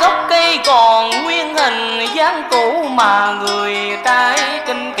đá gốc cây còn nguyên hình dáng cũ, mà người trai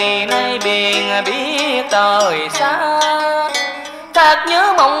kinh kỳ nay biển biết đời xa. Thác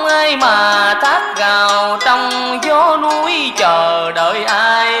nhớ mong ai mà thác gào trong gió núi, chờ đợi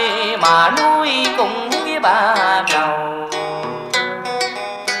ai mà núi cùng với ba đầu.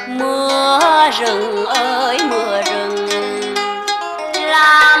 Mưa rừng ơi mưa rừng,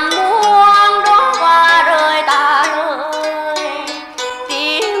 làm muôn đó hoa rơi ta rơi.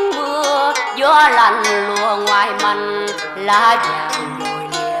 Tiếng mưa gió lạnh lùa ngoài mành, lá vàng đồi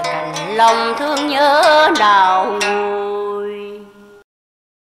lìa cành, lòng thương nhớ nào nguôi.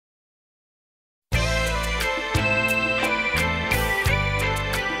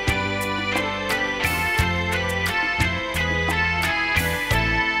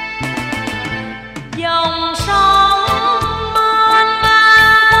 Dòng sông mênh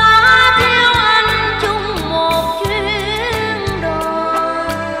mang qua theo anh chung một chuyến đò.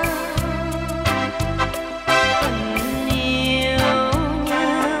 Tình yêu như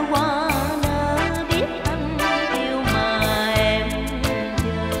hoa nở, biết anh yêu mà em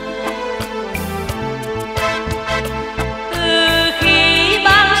chờ. Từ khi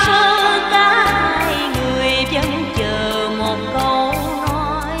ban sơ cả hai người vẫn chờ một câu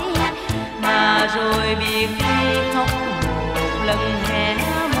nói, mà rồi biệt ly khóc một lần hé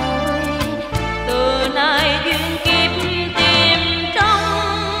môi. Từ nay duyên kiếp tìm trong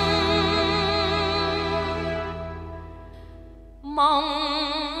mong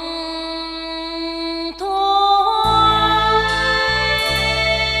thôi.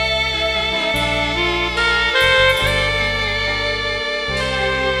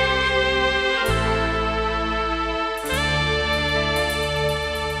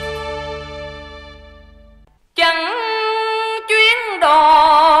 Chẳng chuyến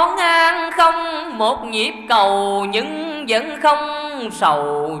đò ngang không một nhịp cầu, nhưng vẫn không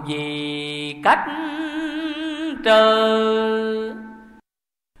sầu vì cách trời.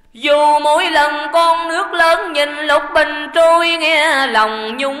 Dù mỗi lần con nước lớn nhìn lục bình trôi, nghe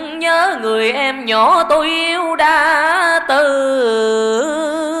lòng nhung nhớ người em nhỏ tôi yêu đã từ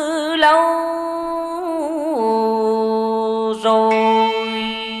lâu rồi.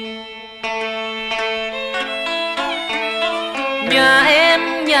 Nhà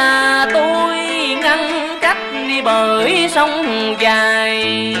em nhà tôi ngăn cách đi bởi sông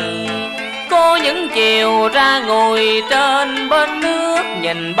dài, có những chiều ra ngồi trên bên nước,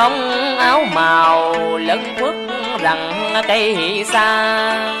 nhìn bông áo màu lẫn khuất rằng cây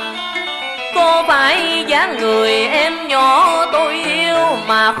xa. Có phải dáng người em nhỏ tôi yêu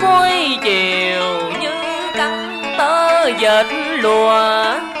mà khói chiều như căng tơ dệt lùa?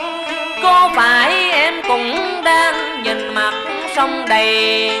 Có phải em cũng đang nhìn mặt sông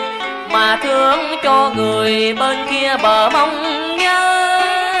đầy mà thương cho người bên kia bờ mong nhớ?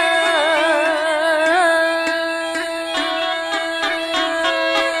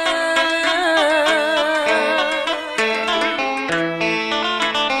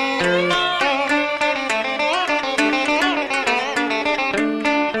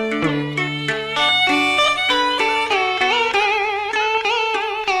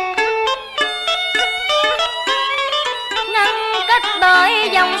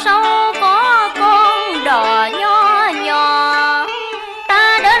 Dòng sâu có con đò nho nhỏ,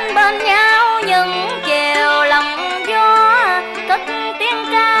 ta đến bên nhau những chiều lòng gió, cất tiếng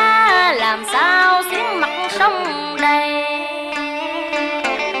ca làm sao xuyến mặt sông đầy.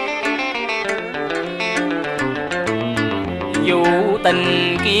 Dù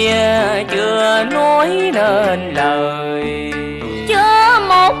tình kia chưa nói nên lời, chưa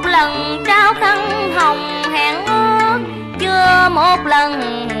một lần trao khăn hồng hẹn ước, chưa một lần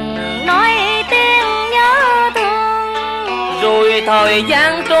nói tiếng nhớ thương. Rồi thời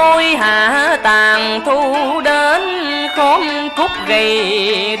gian trôi hạ tàn thu đến, khóm cúc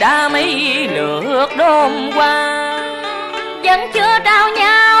gầy đã mấy lượt đêm qua, vẫn chưa trao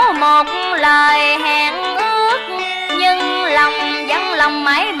nhau một lời hẹn ước, nhưng lòng vẫn lòng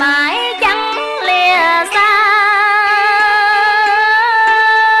mãi mãi chẳng lìa xa.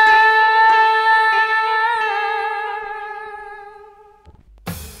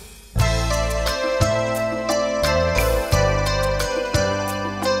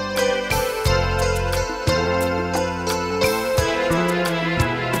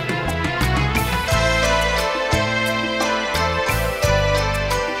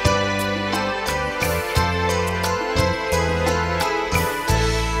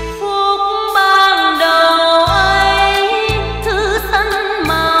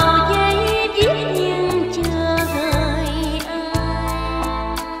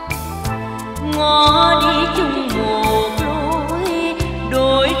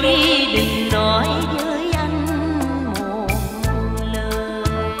 nói với anh một lời.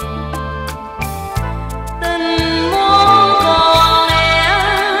 Tình muôn còn lẽ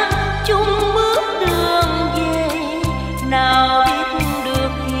chung bước đường về, nào biết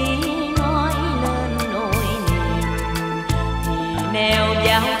được khi nói lên nỗi niềm thì neo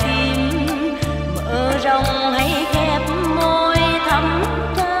vào tim mở rộng hay khép môi thắm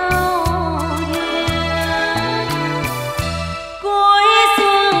trao duyên. Cuối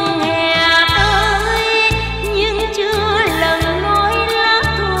xuân hè tới nhưng chưa lần nói lá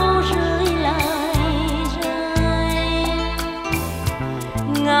thu rơi lại rơi,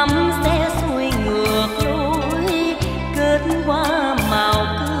 ngắm xe xuôi ngược lối kết hoa màu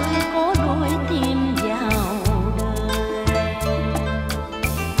tươi có đôi tim vào đời.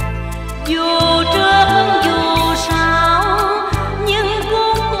 Dù trước dù sao nhưng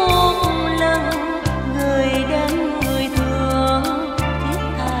cũng một lần người đến người thương thiết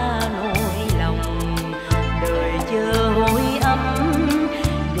tha nỗi lòng, đời chờ hồi ấm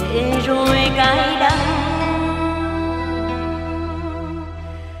để rồi cái đắng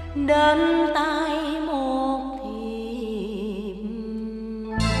đến tai một thiệp.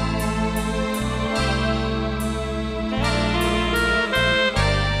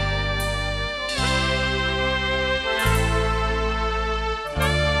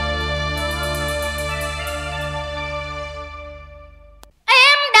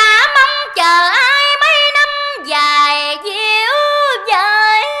 Em đã mong chờ ai mấy năm dài dịu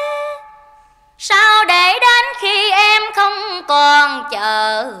dàng, sao để đến khi em không còn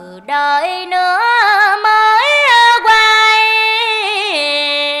chờ đợi nữa mới quay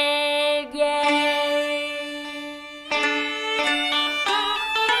về.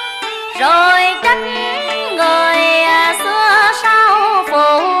 Rồi trách người xưa sao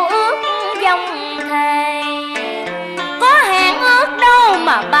phụ ước dòng thề, có hẹn ước đâu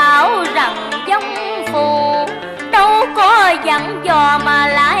mà bảo rằng dông phù, đâu có dặn dò mà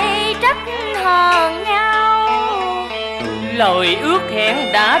lại trách hờn nhau. Lời ước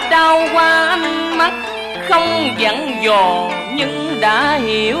hẹn đã trao qua ánh mắt, không dặn dò nhưng đã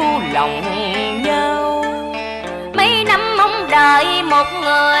hiểu lòng nhau. Mấy năm mong đợi một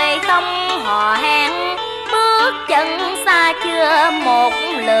người không hò hẹn, bước chân xa chưa một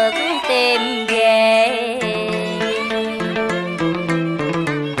lượt tìm về.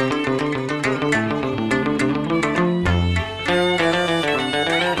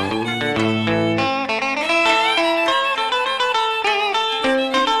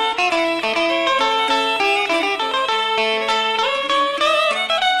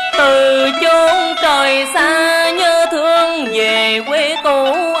 Từ chốn trời xa nhớ thương về quê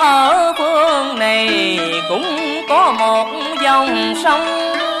cũ ở phương này, cũng có một dòng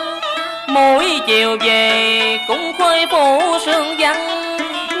sông mỗi chiều về cũng khơi phủ sương vắng,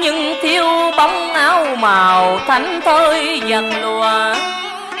 nhưng thiếu bóng áo màu thánh thơi giặt lùa.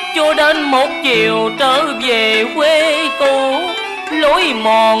 Cho đến một chiều trở về quê cũ, lối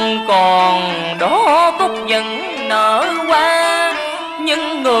mòn còn đó cúc vẫn nở hoa,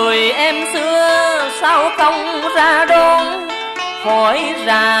 nhưng người em xưa sao không ra đón, hỏi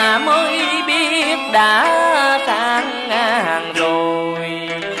ra mới biết đã sang ngang rồi.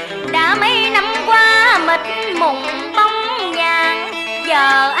 Đã mấy năm qua mịt mùng bóng nhang,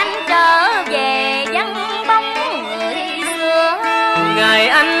 giờ anh trở về vắng bóng người xưa. Ngày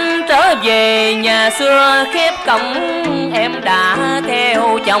anh trở về nhà xưa khép cổng, em đã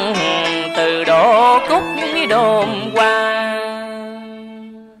theo chồng từ độ cúc đồn qua.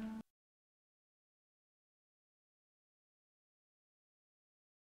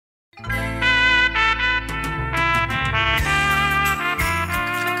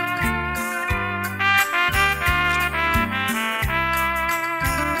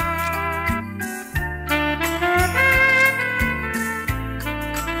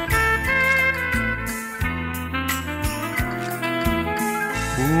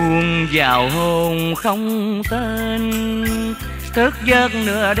 Buông vào hôn không tên, thức giấc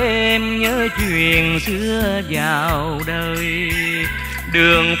nửa đêm nhớ chuyện xưa vào đời.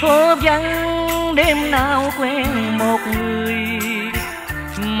 Đường phố vắng đêm nào quen một người,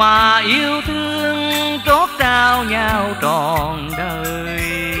 mà yêu thương trót trao nhau trọn đời.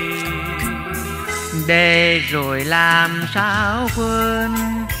 Để rồi làm sao quên,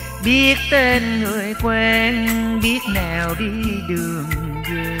 biết tên người quen, biết nẻo đi đường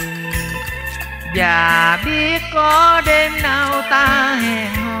về. Và biết có đêm nào ta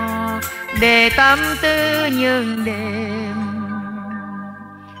hẹn hò, để tâm tư những đêm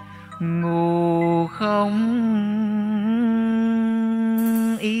ngủ không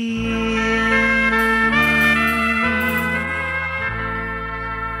yên.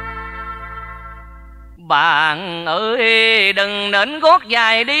 Bạn ơi đừng nện gót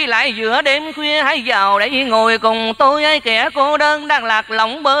dài đi lại giữa đêm khuya, hãy vào đây ngồi cùng tôi ấy kẻ cô đơn đang lạc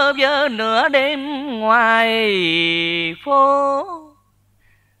lõng bơ vơ nửa đêm ngoài phố.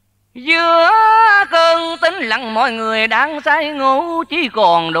 Giữa cơn tĩnh lặng mọi người đang say ngủ, chỉ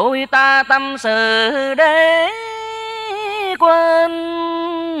còn đôi ta tâm sự để quên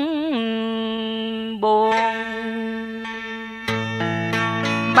buồn.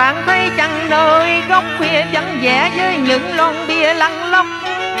 Bạn thấy chăng nơi góc khuya vắng vẻ với những lon bia lăn lóc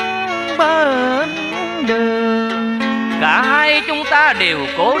bên đường. Cả hai chúng ta đều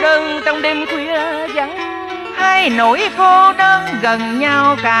cô đơn trong đêm khuya vắng. Hai nỗi cô đơn gần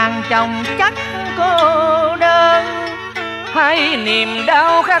nhau càng chồng chất cô đơn. Hai niềm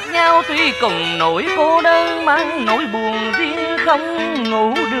đau khác nhau tuy cùng nỗi cô đơn, mang nỗi buồn riêng không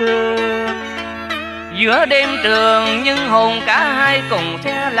ngủ được. Giữa đêm trường nhưng hồn cả hai cùng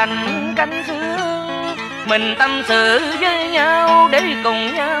xe lạnh cánh sương. Mình tâm sự với nhau để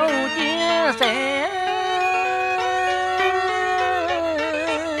cùng nhau chia sẻ.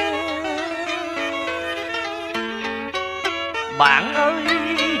 Bạn ơi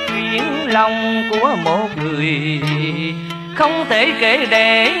chuyện lòng của một người không thể kể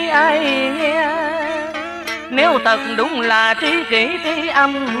để ai nghe. Nếu thật đúng là tri kỷ tri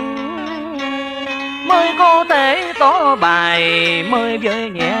âm mới có thể tỏ bài, mới vơi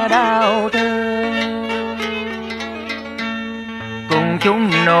nhẹ đau thương. Cùng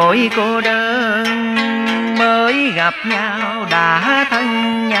chung nỗi cô đơn mới gặp nhau đã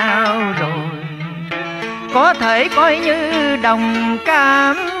thân nhau rồi. Có thể coi như đồng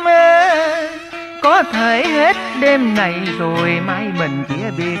cảm, có thể hết đêm này rồi mai mình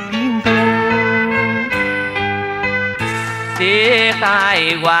chia biệt thiên thu. Chia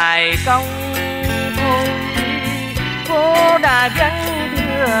tay hoài công thôi, phố đã vắng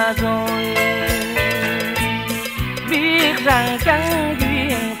đưa rồi. Biết rằng chẳng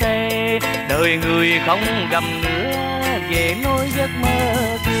duyên thề, đời người không gặp nữa về nỗi giấc mơ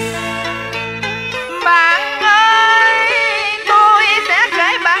kia. Bạn ơi, tôi sẽ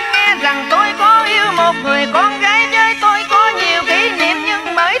kể bạn nghe rằng tôi có yêu một người con gái với tôi có nhiều kỷ niệm,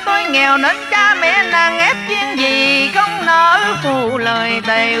 nhưng bởi tôi nghèo nên cha mẹ nàng ép chuyện gì không nỡ phụ lời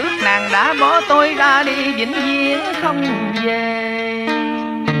thề ước. Nàng đã bỏ tôi ra đi vĩnh viễn không về.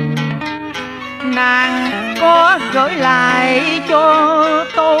 Nàng có gửi lại cho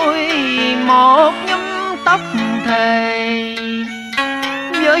tôi một nhúm tóc thề,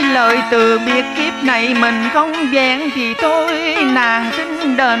 với lời từ biệt kiếp này mình không vẹn thì thôi, nàng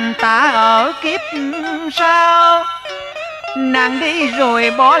xin đền tạ ở kiếp sau. Nàng đi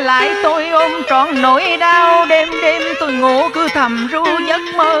rồi bỏ lại tôi ôm trọn nỗi đau, đêm đêm tôi ngủ cứ thầm ru giấc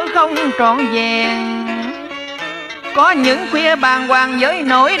mơ không trọn vẹn. Có những khuya bàng hoàng với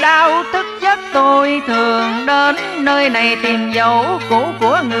nỗi đau thức giấc, tôi thường đến nơi này tìm dấu cũ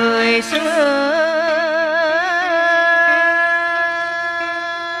của người xưa.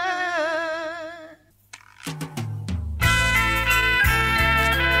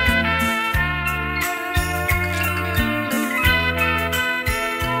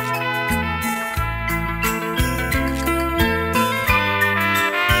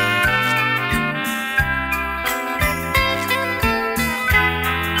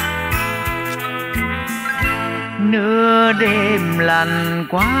 Nửa đêm lạnh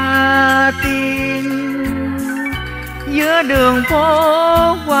qua tim, giữa đường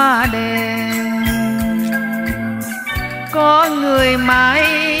phố qua đèn. Có người mãi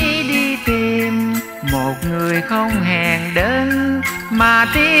đi tìm một người không hẹn đến, mà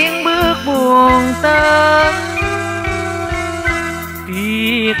tiếng bước buồn tớn.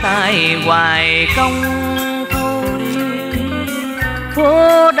 Chia tay hoài công thôi,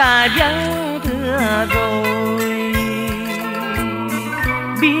 phố đã vắng thưa rồi.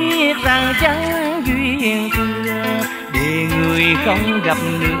 Biết rằng chẳng duyên xưa, để người không gặp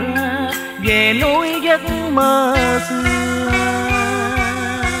nữa về nỗi giấc mơ xưa.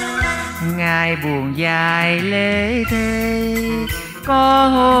 Ngày buồn dài lê thê, có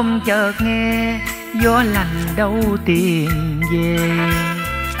hôm chợt nghe gió lạnh đâu tìm về,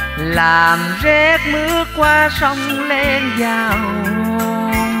 làm rét mướt qua sông lên vào,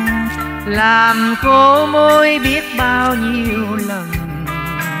 làm khô môi biết bao nhiêu lần.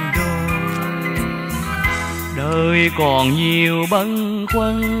 Đời còn nhiều bâng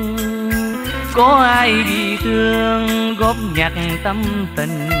khuâng, có ai bị thương góp nhặt tâm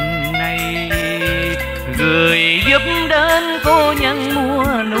tình này, người giúp đến cô nhân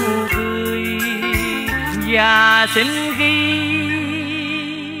mua nụ cười, và xin ghi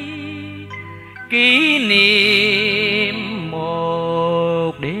kỷ niệm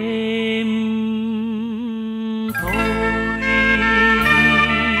một đêm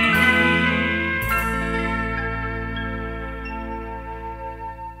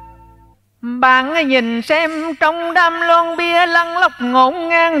bạn nhìn xem, trong đám lon bia lăn lóc ngổn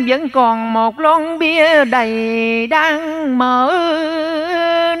ngang, vẫn còn một lon bia đầy đang mở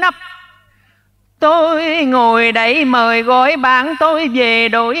nắp. Tôi ngồi đẩy mời gọi bạn tôi về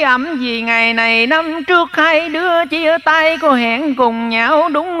đổi ẩm, vì ngày này năm trước hai đứa chia tay có hẹn cùng nhau,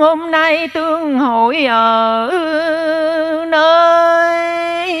 đúng hôm nay tương hội ở nơi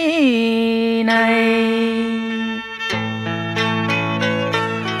này.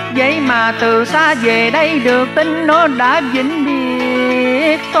 Vậy mà từ xa về đây được tin nó đã vĩnh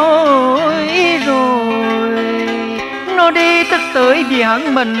biệt tôi rồi. Nó đi tức tưởi vì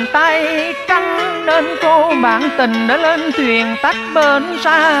hận mình tay trắng, nên cô bạn tình đã lên thuyền tách bên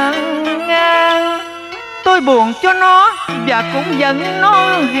sang ngang. Tôi buồn cho nó và cũng giận nó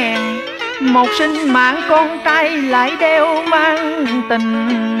hèn, một sinh mạng con trai lại đeo mang tình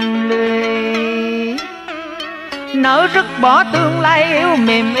lụy. Nỡ rất bỏ tương lai yêu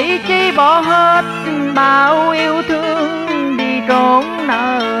mềm ý chí, bỏ hết bao yêu thương đi trốn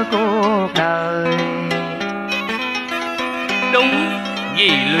nợ cuộc đời. Đúng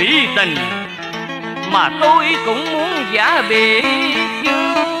vì lũy tình mà tôi cũng muốn giả biệt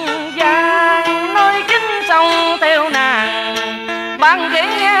dương gian, nói chính xong theo nàng. Ban ghế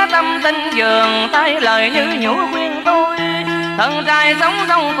nghe tâm tình giường tay lời như nhủ khuyên tôi, thân trai sống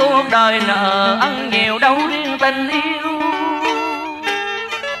trong cuộc đời nợ ân nhiều đâu riêng tình yêu.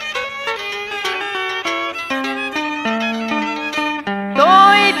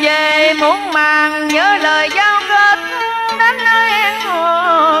 Tôi về muộn màng nhớ lời giao kết, đến nơi hẹn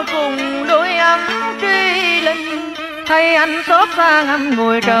hò cùng đôi ấm truy linh. Thấy anh xót xa ngắm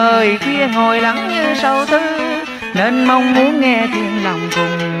ngồi trời khuya ngồi lắng như sầu tư, nên mong muốn nghe chuyện lòng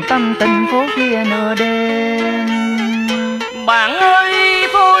cùng tâm tình phố kia nửa đêm. Bạn ơi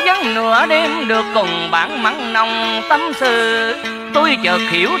phố vắng nửa đêm được cùng bạn mặn nồng tâm sự, tôi chợt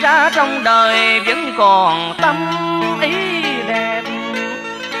hiểu ra trong đời vẫn còn tâm ý đẹp.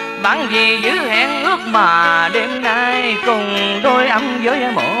 Bạn gì giữ hẹn ước mà đêm nay cùng đôi ấm với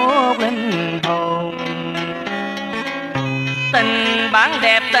một linh hồn. Tình bạn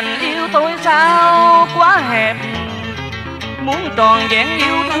đẹp tình yêu tôi sao quá hẹp, muốn tròn vẹn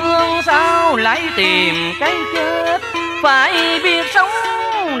yêu thương sao lại tìm cái chết. Phải biết sống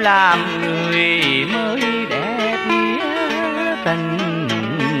làm người mới đẹp nghĩa tình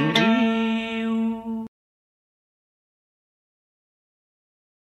yêu.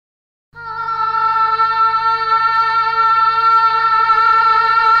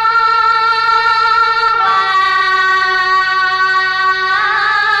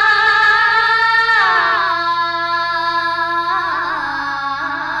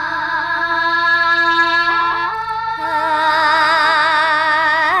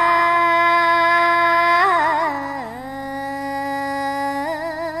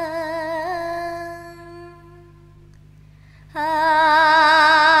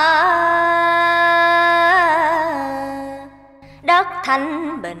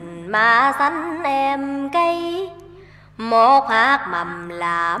 Thanh bình mà xanh em cây, một hạt mầm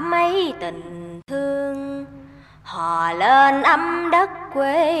là mấy tình thương. Hò lên ấm đất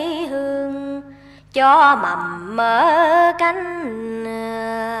quê hương, cho mầm mở cánh.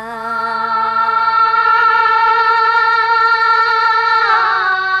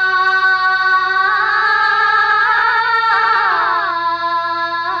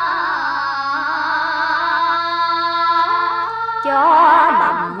 Cho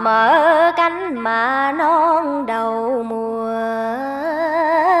mầm mở cánh mà non đầu mùa.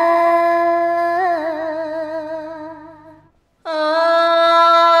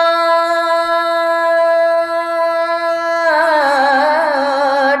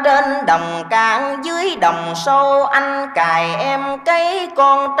 Trên đồng cạn dưới đồng sâu, anh cài em cấy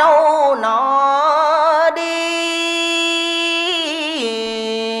con trâu nọ đi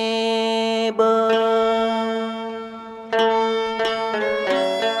bờ.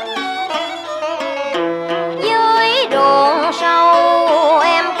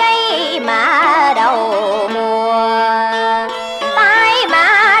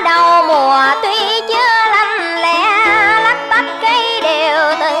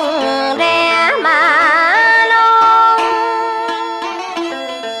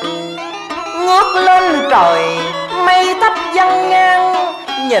 Trời mây thấp văng ngang,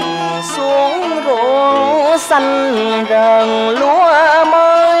 nhìn xuống ruộng xanh rờn lúa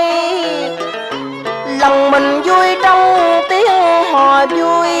mới. Lòng mình vui trong tiếng hò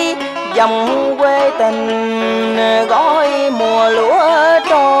vui, dòng quê tình gói mùa lúa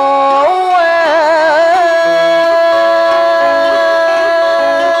trổ.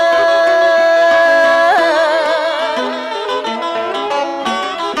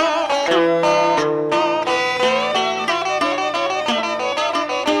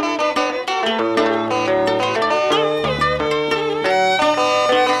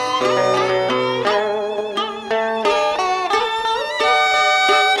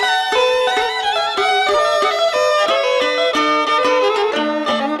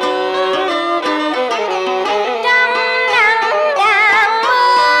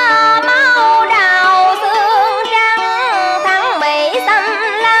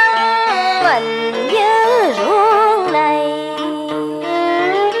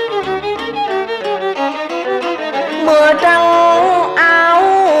 mưa trắng áo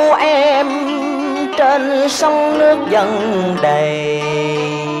em trên sông nước dần đầy.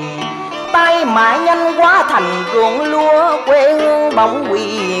 Tay mãi nhanh quá thành ruộng lúa, quê hương bóng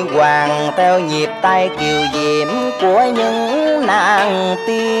huy hoàng theo nhịp tay kiều diễm của những nàng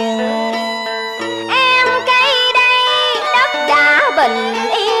tiên. Em cây đây đất đã bình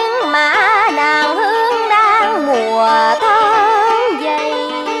yên mà nàng hương đang mùa tháng dày.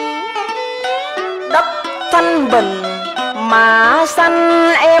 Đất thanh bình mà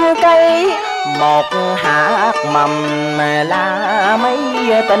xanh em cây, một hạt mầm là mấy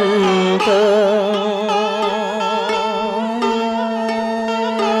tình thương.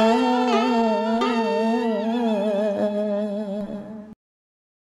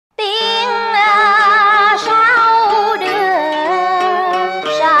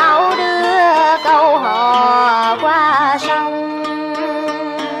 Sao đưa câu hò qua sông.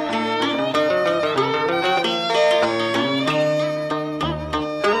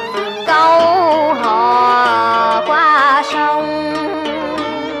 Câu hò qua sông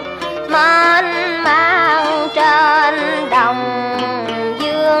mênh mang trên đồng,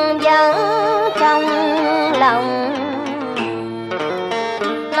 dương vấn trong lòng.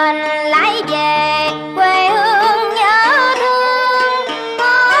 Mình lấy về quê hương nhớ thương,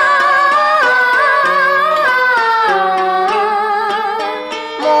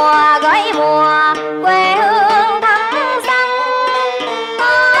 mùa gói mùa quê hương thắm xanh.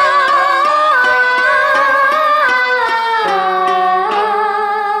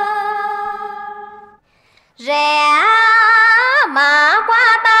 Rẽ mà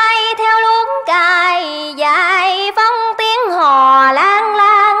qua tay theo luống cài dài, phong tiếng hò lan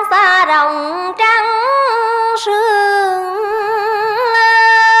lan xa đồng trắng sương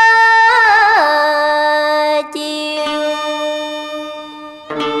chiều.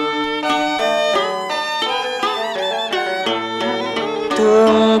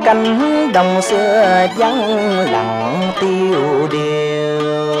 Thương cánh đồng xưa vắng lặng tiêu điều,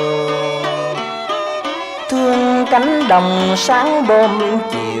 thương cánh đồng sáng bom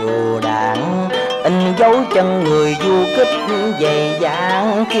chiều đạn, in dấu chân người du kích dày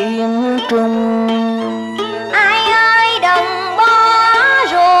dạn kiên trung. Ai ơi đừng bỏ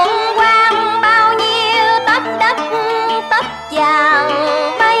ruộng quang bao nhiêu, tất đất tất vàng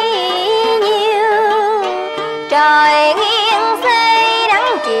bấy nhiêu. Trời nghiêng xê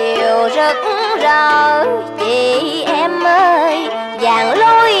nắng chiều rực rỡ, chị em ơi vàng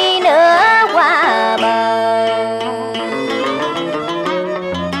lối nữa qua bờ.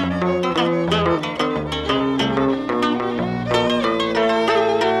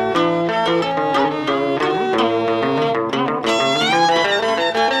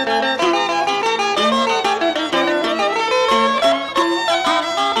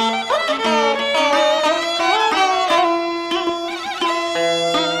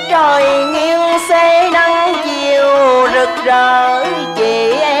 Trời nghiêng xê nắng chiều rực rỡ,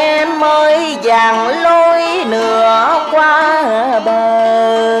 chị em ơi vàng lối nửa qua bờ.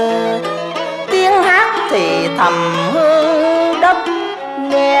 Tiếng hát thì thầm hương đất,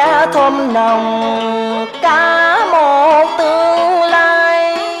 nghe thơm nồng cả một tương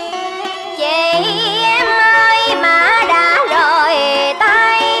lai. Chị em ơi mà đã rời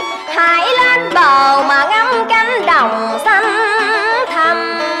tay, hãy lên bờ mà ngắm cánh đồng xanh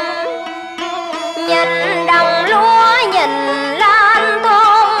thẳm. Nhìn đồng lúa nhìn lên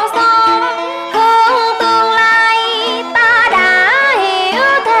thôn xóm, hướng tương lai ta đã hiểu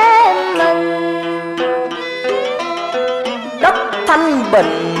thêm mình. Đất thanh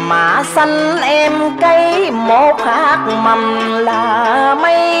bình mà xanh em cây, một hạt mầm là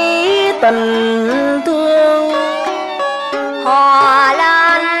mấy tình thương. Hò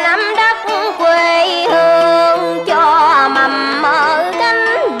lên nắm đất quê hương, cho mầm ở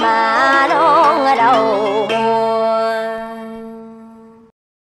cánh mà non đầu mùa.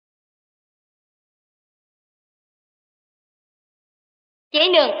 Chị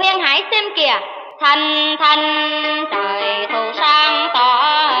Đường Phiên hãy xem kìa, thanh thanh trời thu sang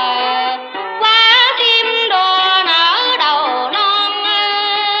tỏ, quá chim đua nở đầu non,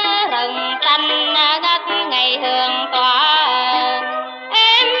 rừng xanh ngất ngày hương tỏa.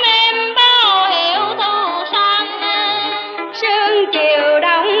 Em bao hiểu thu sang, sương chiều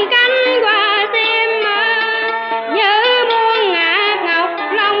đông cánh qua xem, nhớ muôn hạt ngọc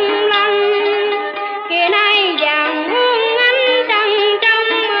long lanh. Kìa nay vàng hương ánh trăng trong,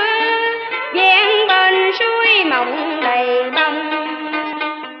 vẹn bên suối mộng đầy bông.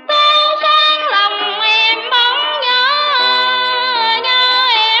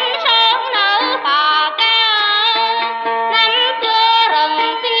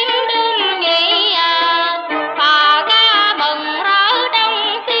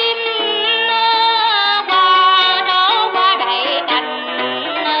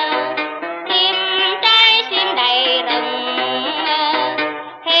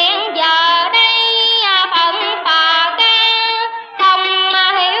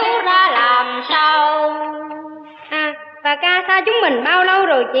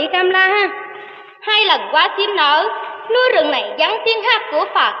 chị Cam La ha. 2 lần qua sim nở, núi rừng này vắng tiếng hát của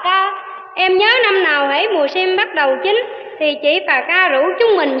phà ca. Em nhớ năm nào hãy mùa sim bắt đầu chính thì chị phà ca rủ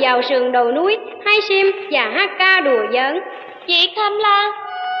chúng mình vào sườn đồi núi hái sim và hát ca đùa giỡn. Chị Cam La,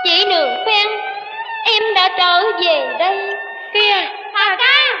 chị Nương Phen, em đã trở về đây. Kìa, phà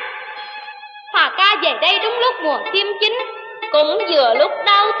ca! Phà ca về đây đúng lúc mùa sim chín, cũng vừa lúc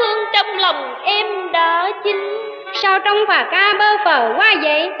đau thương trong lòng em đã chín. Sao trong phà ca bơ phờ quá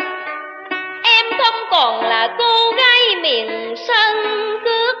vậy? Em không còn là cô gái miền sân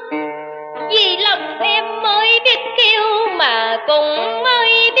cước, vì lòng em mới biết kêu mà cũng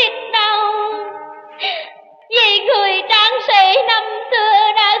mới biết đau. Vì người tráng sĩ năm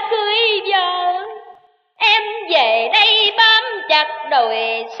xưa đã cưới vợ, em về đây bám chặt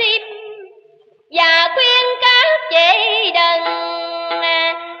đồi sim và khuyên các chị đừng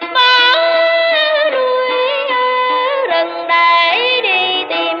bỏ đuôi rừng để đi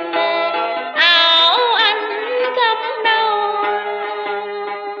tìm áo anh không đâu.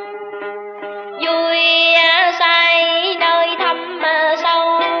 Vui say nơi thăm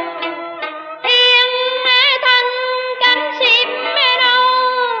sâu, yên thân cánh sim đâu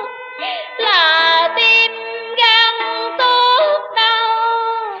là tim gan tốt đau.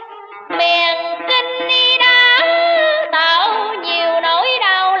 Miền Kinh đã tạo nhiều nỗi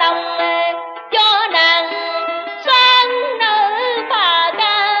đau lòng cho nàng xoan nữ phà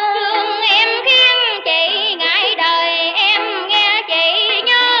ca. Thương em khiến chị ngại đời, em nghe chị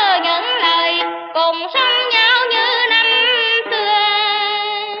nhớ những lời cùng sống nhau như năm xưa.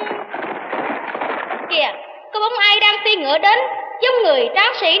 Kìa, có bóng ai đang phi ngựa đến, giống người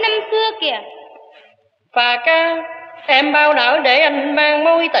tráng sĩ năm xưa kìa. Phà ca, em bao nở để anh mang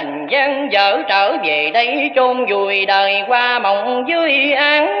mối tình gian dở trở về đây chôn vùi đời qua mộng dưới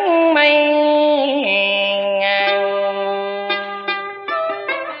áng mây ngàn.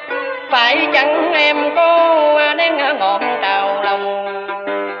 Phải chăng em có nén ngọn trào lòng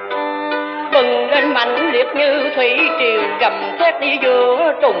bừng lên mạnh liệt như thủy triều gầm thét đi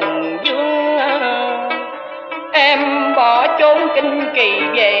giữa trùng dương. Em bỏ trốn kinh kỳ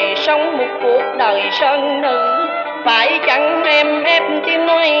về sống một cuộc đời sơn nữ. Phải chăng em ép tiếng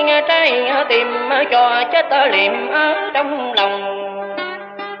nói trái tìm cho chết liệm ở trong lòng.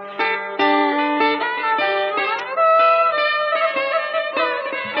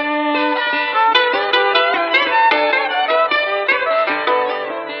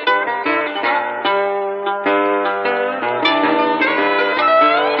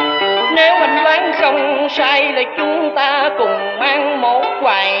 Nếu anh đoán không sai là chúng ta cùng mang một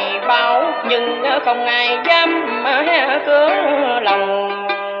hoài bão, nhưng không ai dám hé cửa lòng.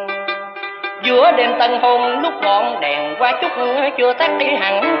 Giữa đêm tân hôn lúc ngọn đèn qua Chúc chưa tắt đi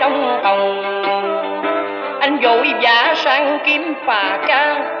hẳn trong phòng, anh vội vã sang kiếm phà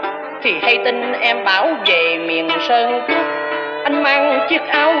ca thì hay tin em bảo về miền sơn cước. Anh mang chiếc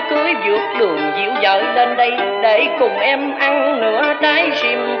áo cưới vượt đường dịu dở lên đây để cùng em ăn nửa trái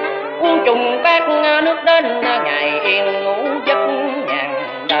sim, uống trùng bát nước đến ngày yên ngủ giấc nhàn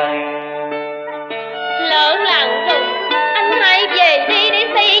đời. Lỡ làng rừng, anh hãy về đi để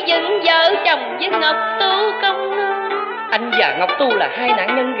xây dựng vợ chồng với Ngọc Tu công nương. Anh và Ngọc Tu là 2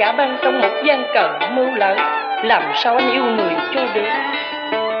 nạn nhân gã băng trong một gian cờ mưu lợi, làm sao anh yêu người cho được?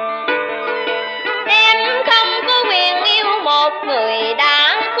 Em không có quyền yêu một người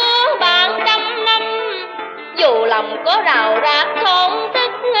đã có bạn trăm năm, dù lòng có rào rạc thổn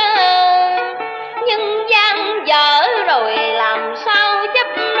thức, nhưng gian dở rồi làm sao chấp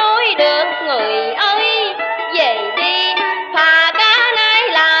nối được người ơi. Về đi, phà cá nay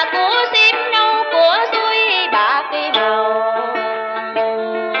là của sim đâu của xuôi bạc màu.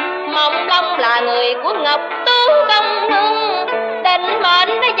 Mong Long là người của Ngọc Tú công nương, định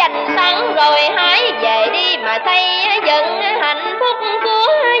mệnh đã dành sẵn rồi, hãy về đi mà xây dựng hạnh phúc của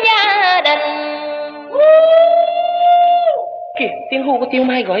gia đình. Kìa, tiếng hú của Tiêu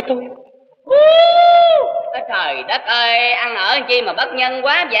Mai gọi tôi. Trời đất ơi, ăn ở chi mà bất nhân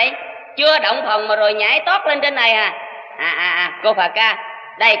quá vậy? Chưa động phòng mà rồi nhảy tót lên trên này à? Cô phà ca,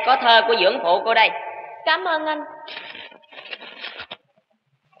 đây có thơ của dưỡng phụ cô đây. Cảm ơn anh.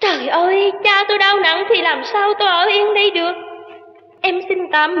 Trời ơi, cha tôi đau nặng thì làm sao tôi ở yên đây được. Em xin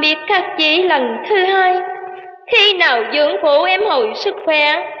tạm biệt các chị lần thứ 2. Khi nào dưỡng phụ em hồi sức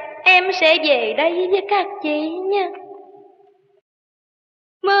khỏe, em sẽ về đây với các chị nha.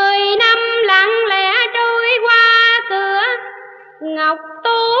 10 năm lặng lẽ trôi qua cửa, Ngọc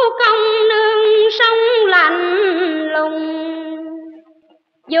Tu công nương sống lạnh lùng.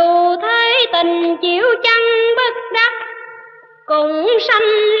 Dù thấy tình chịu chăng bất đắc, cũng sanh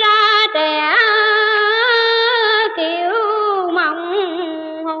ra trẻ kiểu mộng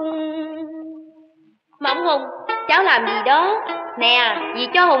cháu làm gì đó. Nè, dì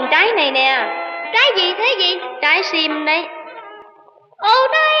cho Hùng trái này nè. Trái gì thế gì? Trái sim đấy. Ô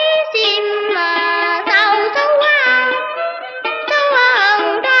trái sim mà sao xấu quá. Xấu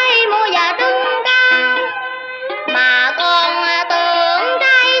hơn trái mua và trứng cao. Mà con tưởng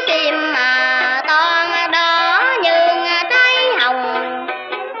trái sim mà toàn đỏ như trái hồng.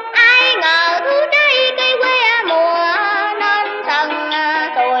 Ai ngờ thứ trái cây quê mùa nên sần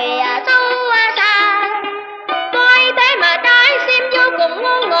sùi sâu xa. Coi thế mà trái sim vô cùng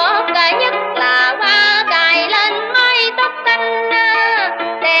ngon ngọt, cả nhất là hoa cài lên mái tóc xanh,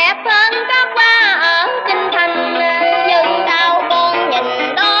 đẹp hơn các hoa ở Kinh Thành. Nhưng sao con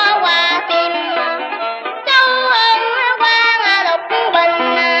nhìn đó hoa sim sâu hơn hoa lục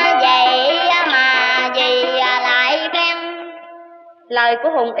bình, vậy mà gì lại khen. Lời của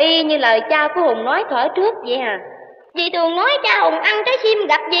Hùng y như lời cha của Hùng nói thuở trước vậy à? Dì thường nói cha Hùng ăn trái sim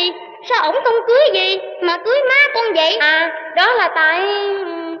gặp gì, sao ổng không cưới gì mà cưới má con vậy? À, đó là tại...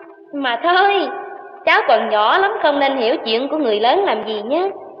 Mà thôi, cháu còn nhỏ lắm không nên hiểu chuyện của người lớn làm gì nhé.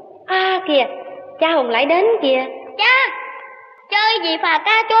 À kìa, cha Hùng lại đến kìa. Cha, chơi gì phà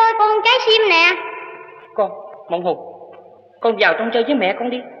ca cho con trái sim nè. Con, Mộng Hùng, con vào trong chơi với mẹ con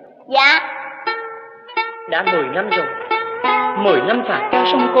đi. Dạ. Đã 10 năm rồi, 10 năm phà ca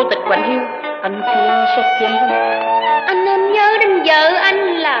xong cô tịch quạnh hiu, anh chưa xót chân không? Anh nên nhớ đến vợ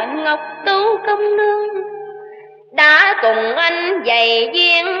anh là Ngọc Tú công nương, đã cùng anh dày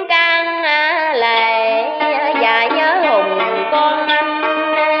duyên can lệ. Và nhớ Hùng con anh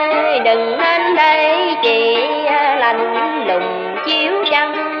đừng nên đây chỉ lạnh lùng chiếu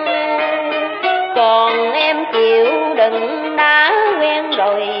trăng. Còn em chịu đựng đã quen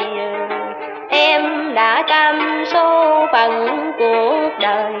rồi, em đã cam số phận cuộc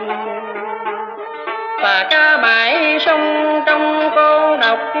đời. Và ca mãi sống trong cô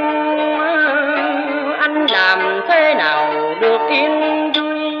độc, anh làm thế nào được yên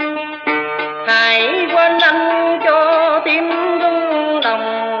vui. Hãy quên anh cho tim rung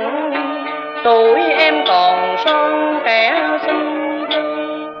động, tuổi em còn son trẻ xinh.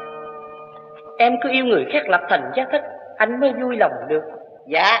 Em cứ yêu người khác lập thành giá thích, anh mới vui lòng được.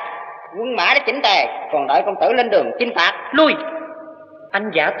 Dạ, quân mã đã chỉnh tề, còn đợi công tử lên đường chinh phạt. Lui,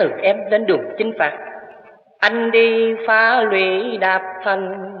 anh giả từ em lên đường chinh phạt. Anh đi phá lũy đạp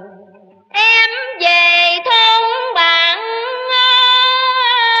thành, em về thôn bạn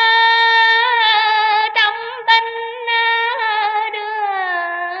trong tinh đưa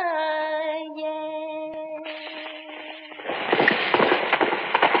về.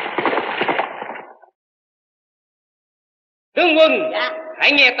 Tướng quân,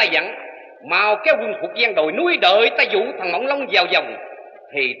 hãy nghe ta dặn, mau kéo quân phục gian đồi núi đợi ta dụ thằng Mộng Long vào vòng.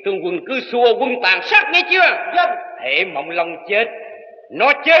 Thì tương quân cứ xua quân tàn sát nghe chưa? Dân. Hệ Mộng Long chết, nó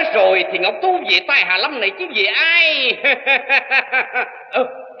chết rồi thì Ngọc Tú về tay Hà Lâm này chứ về ai?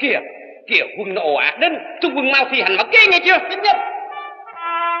 Kìa, kìa quân nó ồ ạt đến, tương quân mau thi hành mật kế nghe chưa? Chính nhân.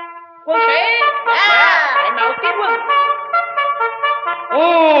 Quân sĩ, hãy mau tiếp quân.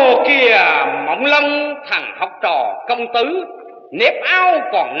 Ô kìa, Mộng Long thằng học trò công tử, nếp áo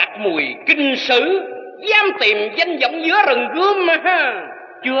còn nặc mùi kinh sử, dám tìm danh vọng giữa rừng gươm mà ha.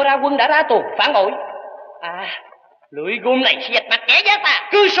 Chưa ra quân đã ra tù phản bội. À, lưỡi gươm này sẽ dạch mặt kẻ giác ta.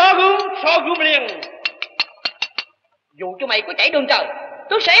 Cứ so gươm liền. Dù cho mày có chảy đường trời.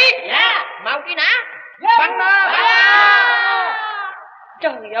 Tướng sĩ, dạ, mau truy nã. Bắn nó.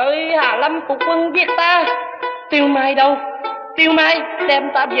 Trời ơi, Hà Lâm phục quân giết ta. Tiêu Mai đâu? Tiêu Mai,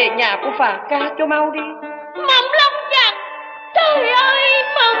 đem ta về nhà của phà ca cho mau đi. Mộng Long rằng, trời ơi,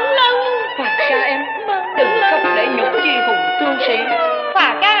 Mộng Long. Phà ca em, đừng khóc để nhục chi Hùng tướng sĩ.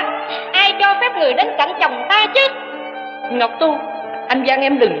 Phà ca, ai cho phép người đến cạnh chồng ta chứ? Ngọc Tu, anh gian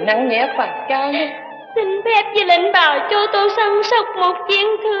em đừng nặng nhẹ phà ca nhé. Xin phép với lệnh bào cho tôi săn sóc một viên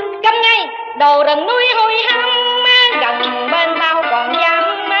thương. Câm ngay, đồ rừng núi hôi hăm, gần bên tao còn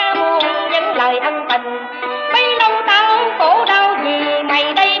dám muôn những lời ân tình. Bấy lâu tao khổ đau vì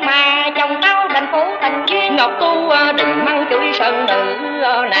mày đây mà chồng tao đành phụ tình duyên. Ngọc Tu đừng mang chửi sơn nữ,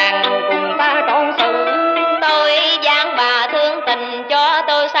 nàng cùng ta trọn sự. Tôi gian bà thương tình cho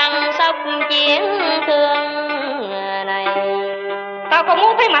tôi săn sóc chiến thương này. Tao không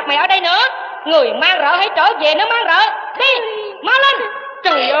muốn thấy mặt mày ở đây nữa. Người mang rợ hãy trở về nó mang rợ. Đi, mau lên.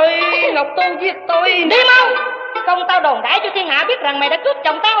 Trời ơi, Ngọc Tu giết tôi. Đi mau, không tao đồn đãi cho thiên hạ biết rằng mày đã cướp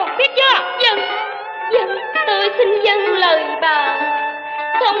chồng tao, biết chưa? Dân, tôi xin dâng lời bà.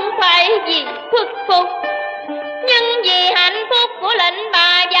 Không phải vì khuất phục, nhưng vì hạnh phúc của lệnh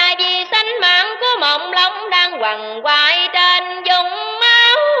bà và vì sanh mạng của Mộng Long đang quằn quại trên vùng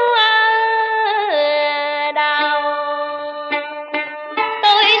máu đau.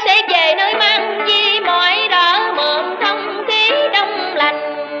 Tôi sẽ về nơi mang di mọi đỡ mưa.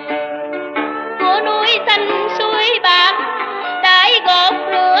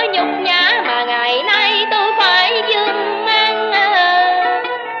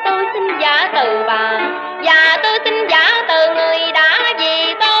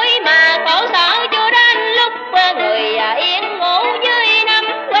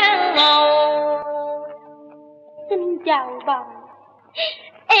 bằng.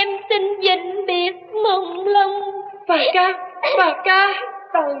 Em xin vĩnh biệt mộng long. Bà ca,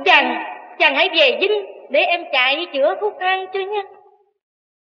 chàng hãy về dinh để em chạy chữa thuốc thang chứ nha.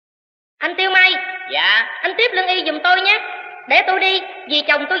 Anh Tiêu Mai. Dạ. Anh tiếp lương y giùm tôi nhé. Để tôi đi, vì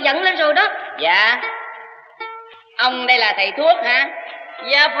chồng tôi giận lên rồi đó. Dạ. Ông đây là thầy thuốc hả?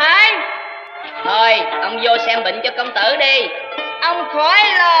 Dạ phải. Thôi, ông vô xem bệnh cho công tử đi. Ông khỏi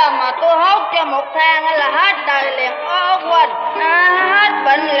lo mà tôi hốt cho một thang là hết đời liền. Quên, hết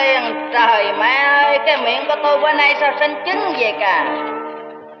bệnh liền. Trời mẹ ơi, cái miệng của tôi bữa nay sao sinh chứng vậy cả.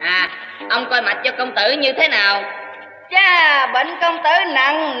 À, ông coi mạch cho công tử như thế nào? Chà, bệnh công tử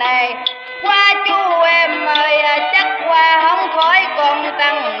nặng nề quá chú em ơi, chắc qua không khỏi con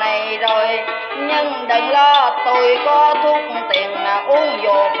tăng này rồi. Nhưng đừng lo, tôi có thuốc tiền uống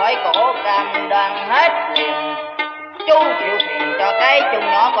vô khỏi cổ cam đoan hết liền. Chú chịu phiền cho cái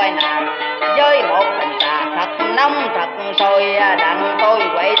chung nhỏ coi nào, với một bình trà thật nóng thật sôi, đặng tôi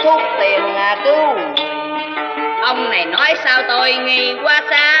quậy thuốc tiền cứu. Ông này nói sao tôi nghi quá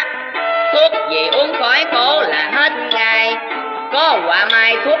xa. Thuốc gì uống khỏi cổ là hết ngay, có quả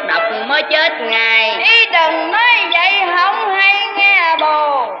mai thuốc độc mới chết ngay. Ý đừng nói vậy không hay nghe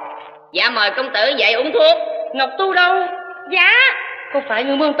bồ. Dạ mời công tử dậy uống thuốc. Ngọc Tu đâu? Dạ. Có phải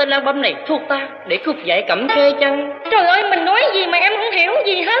người mương tên Lan Băm này thuộc ta để cướp dạy Cẩm Khê chăng? Trời ơi, mình nói gì mà em không hiểu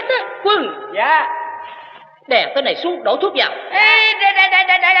gì hết á. Quân. Dạ. Đè tên này xuống đổ thuốc vào. Ê,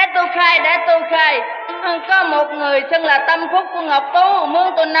 để tôi khai. Có một người xưng là tâm phúc của Ngọc Tú mướn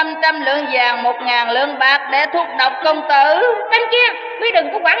tôi 500 lượng vàng, 1.000 lượng bạc để thuốc độc công tử. Bên kia, ngươi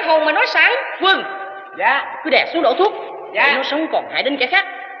đừng có quảng hồn mà nói sẵn. Quân. Dạ. Cứ đè xuống đổ thuốc. Dạ. Để nó sống còn hại đến kẻ khác.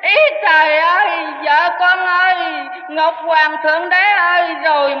 Ý trời ơi, vợ con ơi, Ngọc Hoàng Thượng Đế ơi,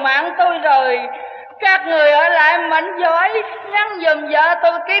 rồi mạng tôi rồi. Các người ở lại mạnh giỏi, nhắn giùm vợ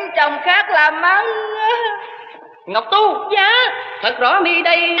tôi kiếm chồng khác làm ăn. Ngọc Tu. Dạ. Thật rõ mi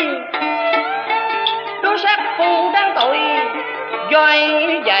đây đối sát phu đáng tội, doi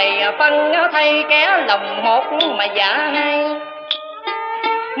dày phân thay kẻ lòng một mà giả hai.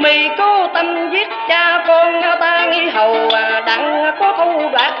 Mì cố tâm giết cha con ta nghi hầu, đặng có thu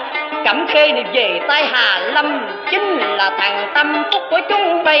đoạt Cẩm Khê này về tay Hà Lâm, chính là thằng tâm phúc của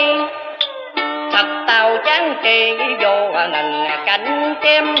chúng bay. Thật tàu chán chê vô ngần cảnh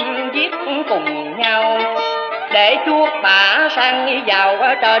chém giết cùng nhau, để chuốc bà sang vào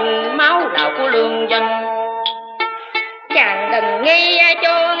trên máu đạo của lương dân. Chàng đừng nghi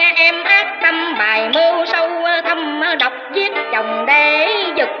cho em ác tâm bài mưu sâu thâm độc giết chồng để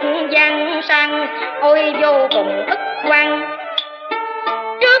giật gian sang, ôi vô cùng ức quan.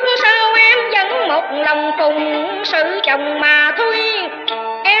 Trước sau em vẫn một lòng cùng sự chồng mà thôi,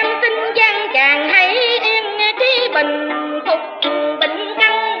 em tin gian chàng hãy yên trí bình phục bệnh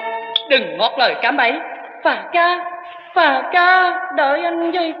căn. Đừng ngót lời cám bẫy. Phà ca, đợi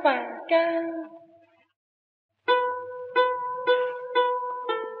anh với Phà ca.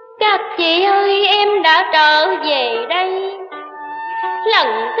 Các chị ơi, em đã trở về đây. Lần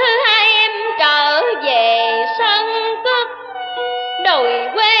thứ hai em trở về sân cước, đồi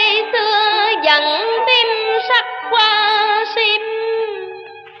quê xưa vẫn tim sắc qua sim.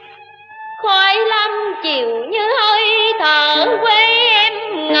 Khói lâm chiều như hơi thở quê em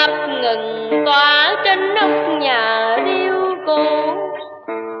ngập ngừng tỏa trên nóc nhà điêu cô.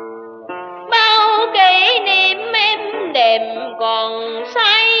 Bao kỷ niệm em đêm còn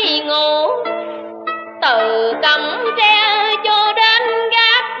say ngủ, từ Cẩm Tre cho đến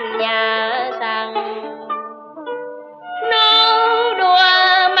gác nhà sàn. Nó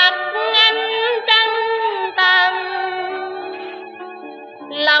đùa mặt anh trăng tàn,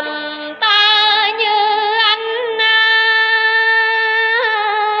 lòng ta như ánh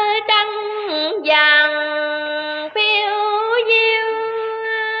trăng vàng phiêu diêu.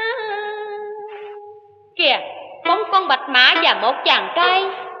 Kìa, bóng con bạch mã và một chàng trai,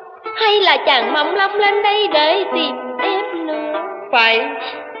 hay là chàng Mộng Long lên đây để tìm em nữa? Phải,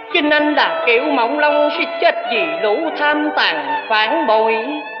 chính anh là kiểu Mộng Long suýt chết vì lũ tham tàn phản bội,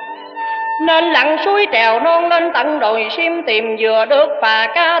 nên lặn suối trèo non lên tận đồi sim tìm. Vừa được Phà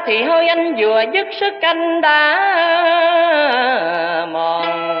ca thì hơi anh vừa dứt sức anh đã mòn.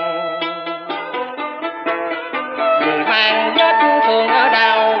 Người mang vết thương ở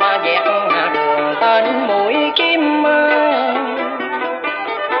đau mà dẹt đường tên mũi kim.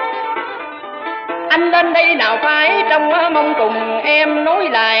 Anh lên đây nào phải trong mong trùng em nối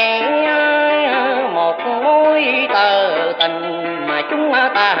lại một mối tờ tình mà chúng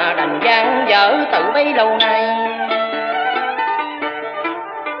ta đành dang dở từ bấy lâu nay.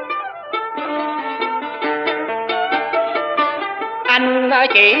 Anh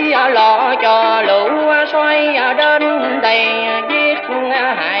chỉ lo cho lũ xoay đến đây giết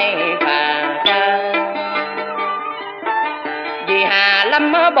hại Phà Ca. Vì Hà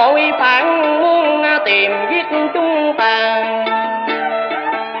Lâm bội phản muốn tìm giết chúng ta.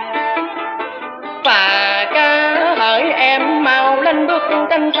 Phà Ca hỡi em mau lên bước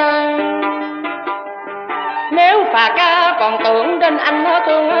tranh xa. Nếu Phà Ca còn tưởng đến anh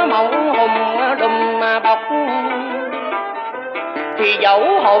thương mộng hùng đùm bọc, thì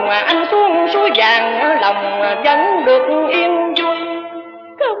dẫu hồn anh xuống suối vàng lòng vẫn được yên vui.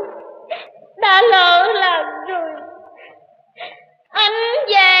 Không, đã lỡ làm rồi. Anh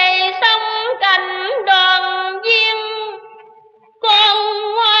về sông cạnh đoàn viên, con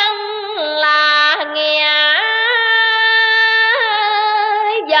ngoan là nghe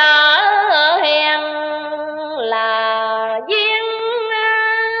vợ hèn là duyên.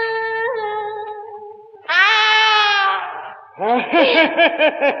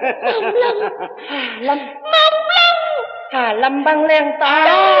 Hà Lâm băng len ta.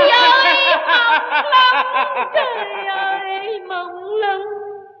 Trời ơi, trời ơi, Mộng Lâm.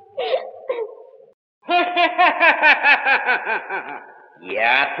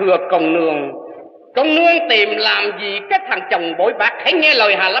 Dạ thưa công nương tìm làm gì cái thằng chồng bội bạc, hãy nghe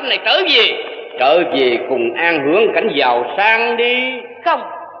lời Hà Lâm này trở về cùng an hưởng cảnh giàu sang đi. Không,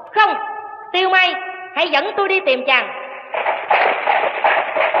 Tiêu Mai, hãy dẫn tôi đi tìm chàng.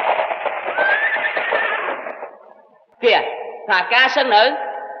 Kìa, Phà Ca sơn nữ,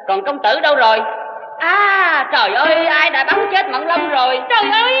 còn công tử đâu rồi? À, trời ơi, ai đã bắn chết Mộng Lâm rồi?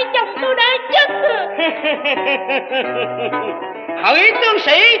 Trời ơi, chồng tôi đã chết rồi. Hỡi tướng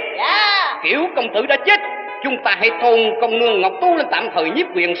sĩ, Dạ. kiểu công tử đã chết, chúng ta hãy thôn công nương Ngọc Tu lên tạm thời nhiếp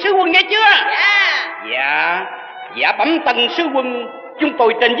quyền sứ quân nghe chưa? Dạ bẩm tân sứ quân, chúng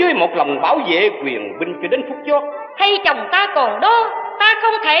tôi trên dưới một lòng bảo vệ quyền binh cho đến phút chót. Hay chồng ta còn đó, ta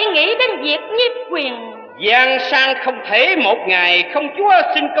không thể nghĩ đến việc nhiếp quyền. Giang sang không thể một ngày không chúa,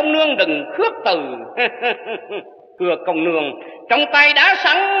 xin công nương đừng khước từ. Thưa công nương, trong tay đã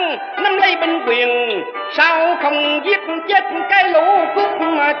sẵn nắm lấy binh quyền, sao không giết chết cái lũ cướp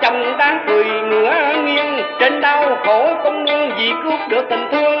mà chồng đang cười ngửa nghiêng. Trên đau khổ công nương vì cướp được tình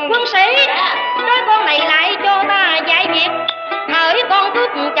thương. Quân sĩ, nói con này lại cho ta giải việc. Hỡi con cướp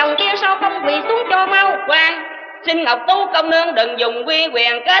chồng kia sao không quỳ xuống cho mau. Quan, xin Ngọc Tú công nương đừng dùng quy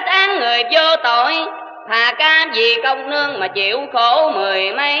quyền kết án người vô tội. Phà Ca vì công nương mà chịu khổ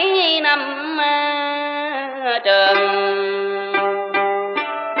mười mấy năm trường.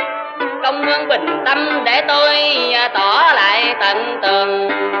 Công nương bình tâm để tôi tỏ lại tận tường.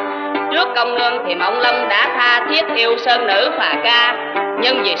 Trước công nương thì Mộng Lâm đã tha thiết yêu sơn nữ Phà Ca,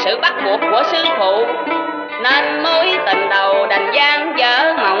 nhưng vì sự bắt buộc của sư phụ nên mối tình đầu đành gian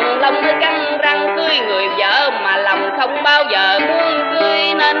dở. Mộng Lâm mới căng răng cưới người vợ mà lòng không bao giờ muốn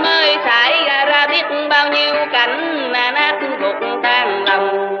cưới, nên mới xảy ra biết bao nhiêu cảnh nát ruột tan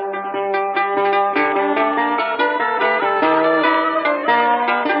lòng.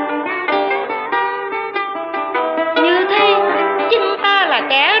 Như thế chính ta là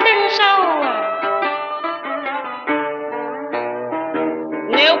kẻ đến sau à.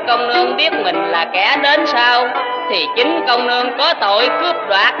 Nếu công nương biết mình là kẻ đến sau thì chính công nương có tội cướp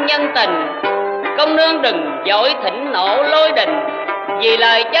đoạt nhân tình. Công nương đừng vội thịnh nộ lôi đình vì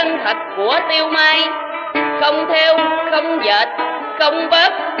lời chân thật của Tiêu Mai. Không theo, không dệt, không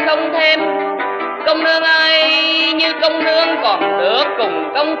bớt, không thêm. Công nương ơi, như công nương còn được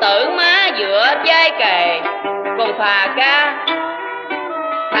cùng công tử má dựa vai kề. Còn Phà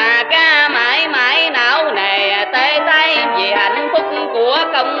Ca mãi mãi não nề tê tay vì hạnh phúc của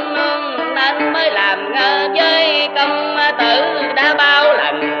công nương, nên mới làm ngơ với công tử đã bao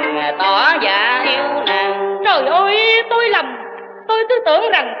lần tỏ dạ yêu nàng. Trời ơi, tôi lầm. Tôi cứ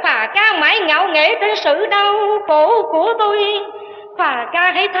tưởng rằng Phà Ca mãi ngạo nghễ trên sự đau khổ của tôi. Phà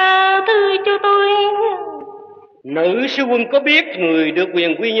Ca hãy tha thứ cho tôi. Nữ sư quân có biết người được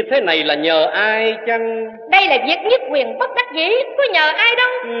quyền quy như thế này là nhờ ai chăng? Đây là việc nhất quyền bất đắc dĩ, có nhờ ai đâu.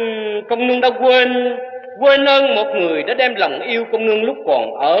 Công nương đã quên ơn một người đã đem lòng yêu công nương lúc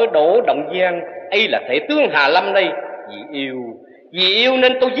còn ở Đỗ Động Giang. Ấy là thể tướng Hà Lâm đây. Vì yêu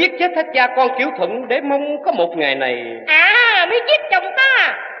nên tôi giết chết hết cha con Kiểu Thuận để mong có một ngày này. À, mới giết chồng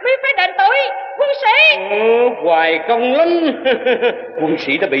ta, mới phải đền tội. Quân sĩ hoài công lắm. Quân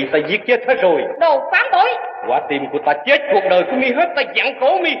sĩ đã bị ta giết chết hết rồi. Đồ phản bội. Quả tim của ta chết, cuộc đời của mi hết. Ta dặn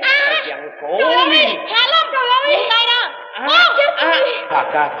cổ mi. Ta dặn cổ mi. Hà Lâm, trời ơi, đây đó. Phà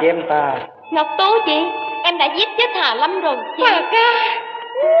Ca chém ta. Ngọc Tú chị, em đã giết chết Hà Lâm rồi. Phà Ca,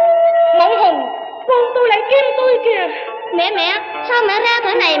 Mộng Hùng, con tôi lại kiếm tôi kìa. Mẹ, sao mẹ ra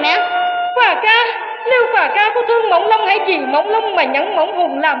thế này mẹ? Phà Ca, Nếu Phà Ca có thương Mộng Long, hãy vì Mộng Long mà nhận Mộng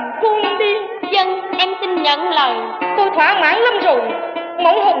Hùng làm con đi. Dân, em xin nhận lời. Tôi thỏa mãn lắm rồi.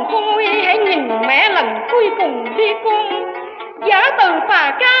 Mộng Hùng con ơi, hãy nhìn mẹ lần cuối cùng đi con. Giả từ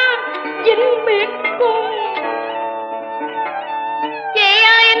Phà Ca vĩnh biệt con. Chị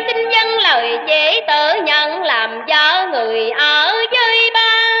ơi, em xin dâng lời chị tự nhận làm vợ người ở với ba.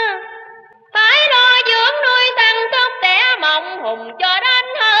 Phải lo dưỡng nuôi săn sóc trẻ Mộng Hùng cho đến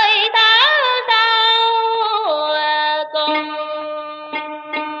hơi thở sau cùng.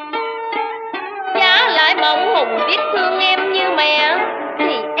 Giá lại Mộng Hùng biết thương em như mẹ,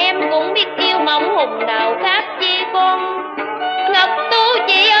 thì em cũng biết yêu Mộng Hùng nào khác chi con. Ngọc Tu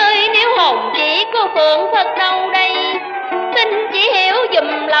chị ơi, nếu hồn chỉ có phượng thật đâu đây, xin chị hiểu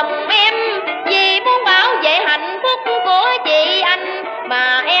dùm lòng em, vì muốn bảo vệ hạnh phúc của chị anh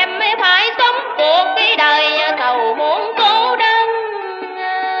mà em mới phải sống cuộc cái đời sầu muộn cô đơn.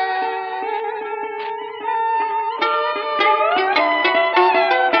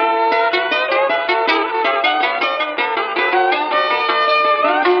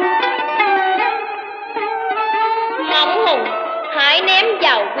 Mộng Hùng hãy ném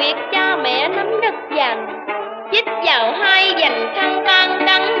vào quyệt cha mẹ nắm đất vàng, chích vào hai dành khăn tan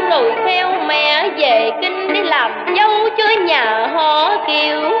đắng, rồi theo mẹ về kinh đi làm dâu cho nhà họ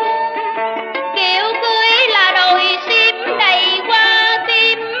Kiều. Kiều cưới là đồi xiêm đầy qua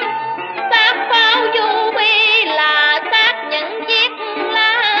tim, xác pháo du phi là xác những chiếc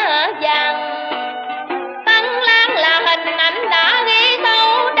lá vàng. Tấn Lan là hình ảnh đã ghi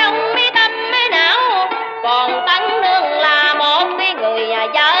sâu trong mi tâm mi não, còn Tấn Nương là một cái người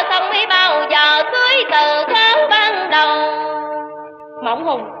vợ không biết bao giờ cưới từ khâu ban đầu. Mộng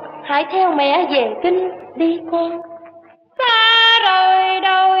Hùng hãy theo mẹ về kinh đi con. Xa rồi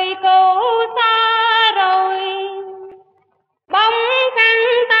đôi cô, xa rồi bóng khăn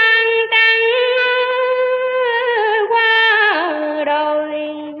tan trắng qua rồi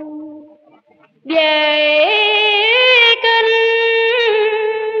về kinh.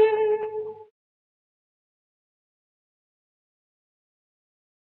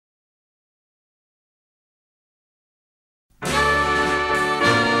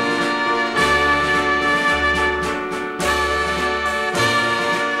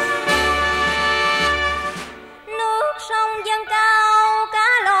 Nước sông dâng cao, cá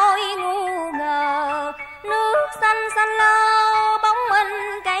lội ngu ngờ, nước xanh xanh lơ bóng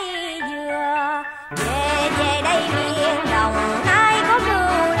minh cây dừa. Về về đây miền Đồng Nai có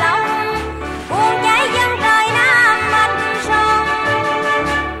rượu lòng, buông cháy dân trời Nam Bắc sông.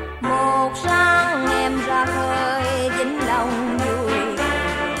 Một sáng em ra khơi Vĩnh Long vui,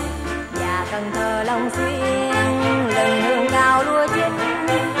 và Cần Thơ Long Xuyên lần hương cao lúa chín.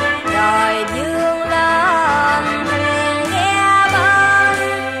 Rồi dương lên thuyền nghe bên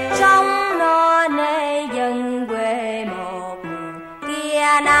sông no nê dân quê một kia.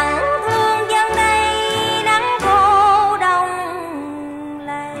 Nắng thương dân đây, nắng khô đông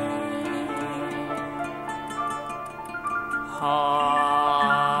lây.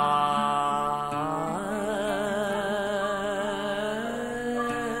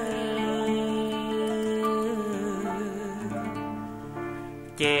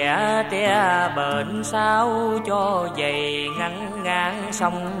 Trẻ trẻ bệnh sao cho dày ngăn ngang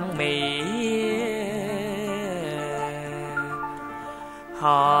sông Mỹ.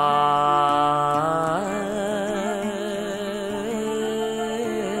 Họ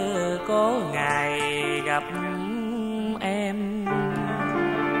có ngày gặp em.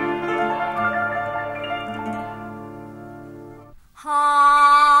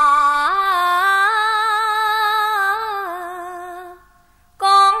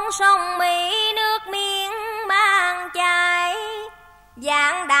 Con sông Mỹ nước miếng mang chảy,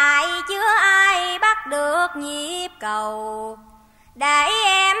 vạn đại chưa ai bắt được nhịp cầu. Để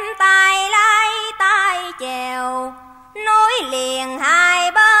em tay lái tay chèo, nối liền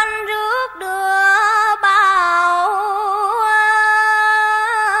hai bên rước đưa bao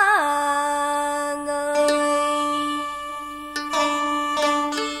người.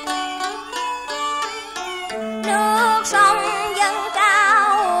 Nước sông dâng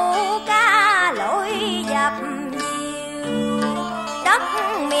cao, cá lội dập nhiều, đất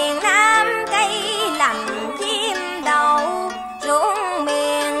miền Nam cây lành chim đậu, ruộng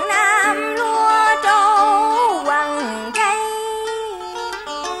miền Nam lúa trâu quằn cây.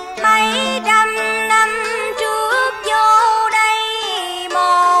 Mấy trăm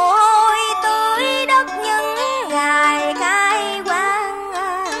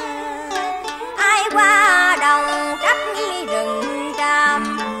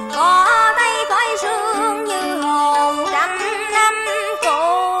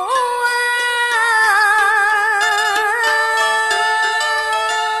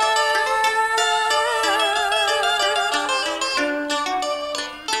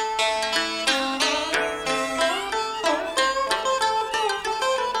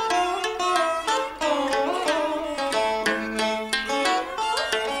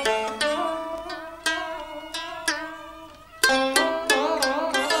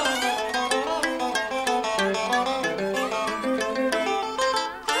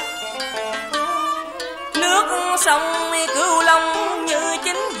sông Cửu Long như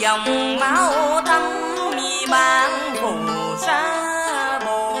chính dòng máu thấm ban phù sa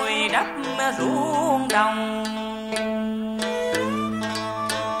bồi đắp ruộng đồng.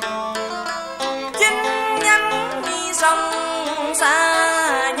 Chính nhánh sông xa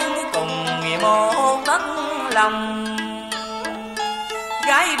nhưng cùng một tấc lòng.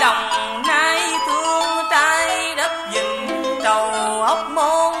 Gái đồng nay thương trai đất Vịnh Trầu Hóc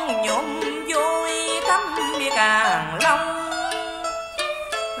Môn nhuộm vui thắm càng long.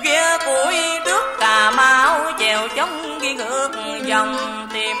 Ghe củi trước Cà Mau chèo chống ghi ngược dòng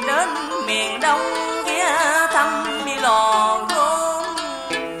tìm đến miền Đông ghé thăm đi lò gốm.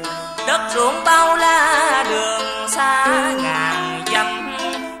 Đất ruộng bao la đường xa ngàn dặm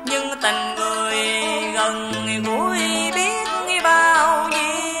nhưng tình người gần gũi biết bao nhiêu.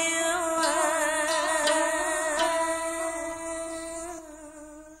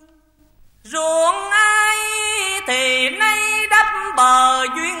 Ruộng ai thì nay đắp bờ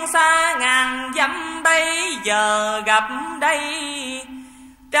duyên xa ngàn dặm đây giờ gặp đây.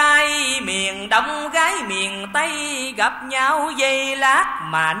 Trai miền Đông gái miền Tây gặp nhau giây lát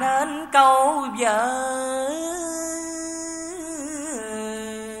mà nên câu vợ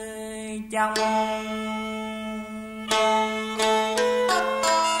chồng.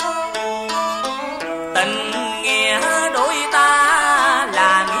 Tình nghĩa đôi ta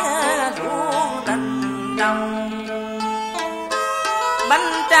là nghĩa ruộng tình đồng.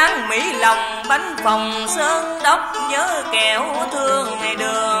 Bánh tráng Mỹ lòng bánh phòng sơn đốc nhớ kẹo thương ngày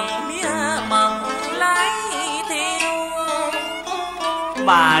đường mía mật lái thiêu.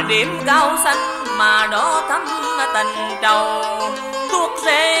 Bà điểm cao xanh mà đỏ thắm tình trầu. Thuốc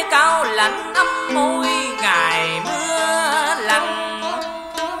rễ cao lạnh ấm môi ngày mưa lạnh.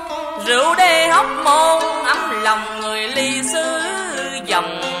 Rượu đê Hóc Môn ấm lòng người ly xứ.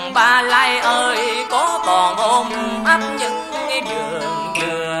 Dòng Ba Lai ơi có còn ôm ấp những cái vườn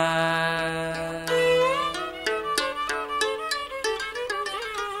dừa.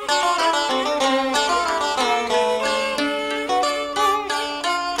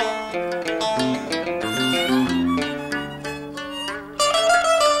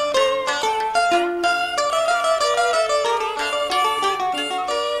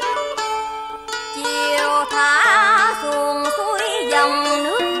 Chiều thả xuồng suối dòng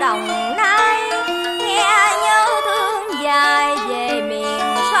nước Đồng Nai, nghe nhớ thương dài về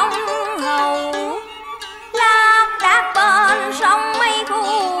miền sông Hầu. Lác đác bên sông mấy khu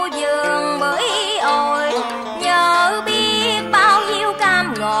vườn bưởi ổi, nhớ biết bao nhiêu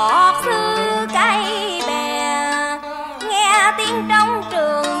cam ngọt xứ cây bè. Nghe tiếng trong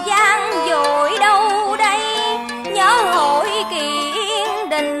Trường Giang dội đâu đây, nhớ hội kỳ Yên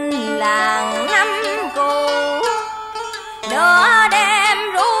Đình làng năm cũ. Nửa đêm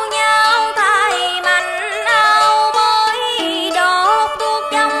ru nhau thay mảnh áo mới, đốt thuốc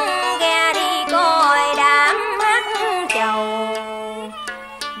trong ghe đi coi đám hát chầu.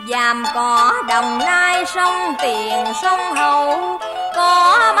 Dàm cỏ Đồng Nai sông Tiền sông Hậu,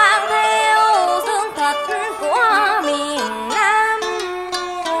 có mang theo xương thịt của miền Nam.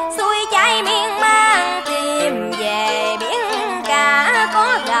 Xuôi chảy miên man tìm về biển cả,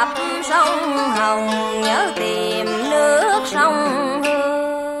 có gặp sông Hồng nhớ tìm nước sông Hương.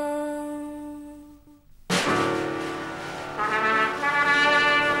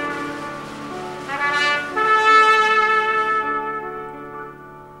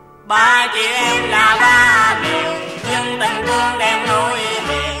 Ba chị em là ba miền, nhưng tình thương đem nối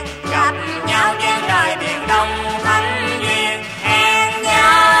liền. Gặp nhau trên trời biển Đông thánh duyên hẹn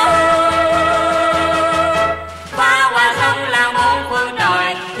nhau. Ba qua sông là bốn phương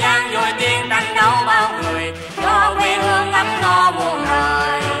trời, gian dội tiếng tranh đấu bao người, cho quê hương ấm no muôn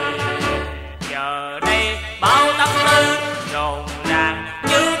đời. Giờ đây bao tâm tư rộn ràng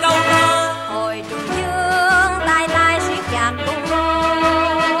như câu thơ, Hồi trùng dương tay tay siết chặt cung mơ.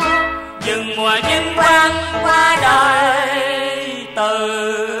 dừng mùa vinh quang qua đời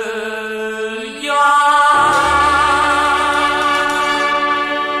từ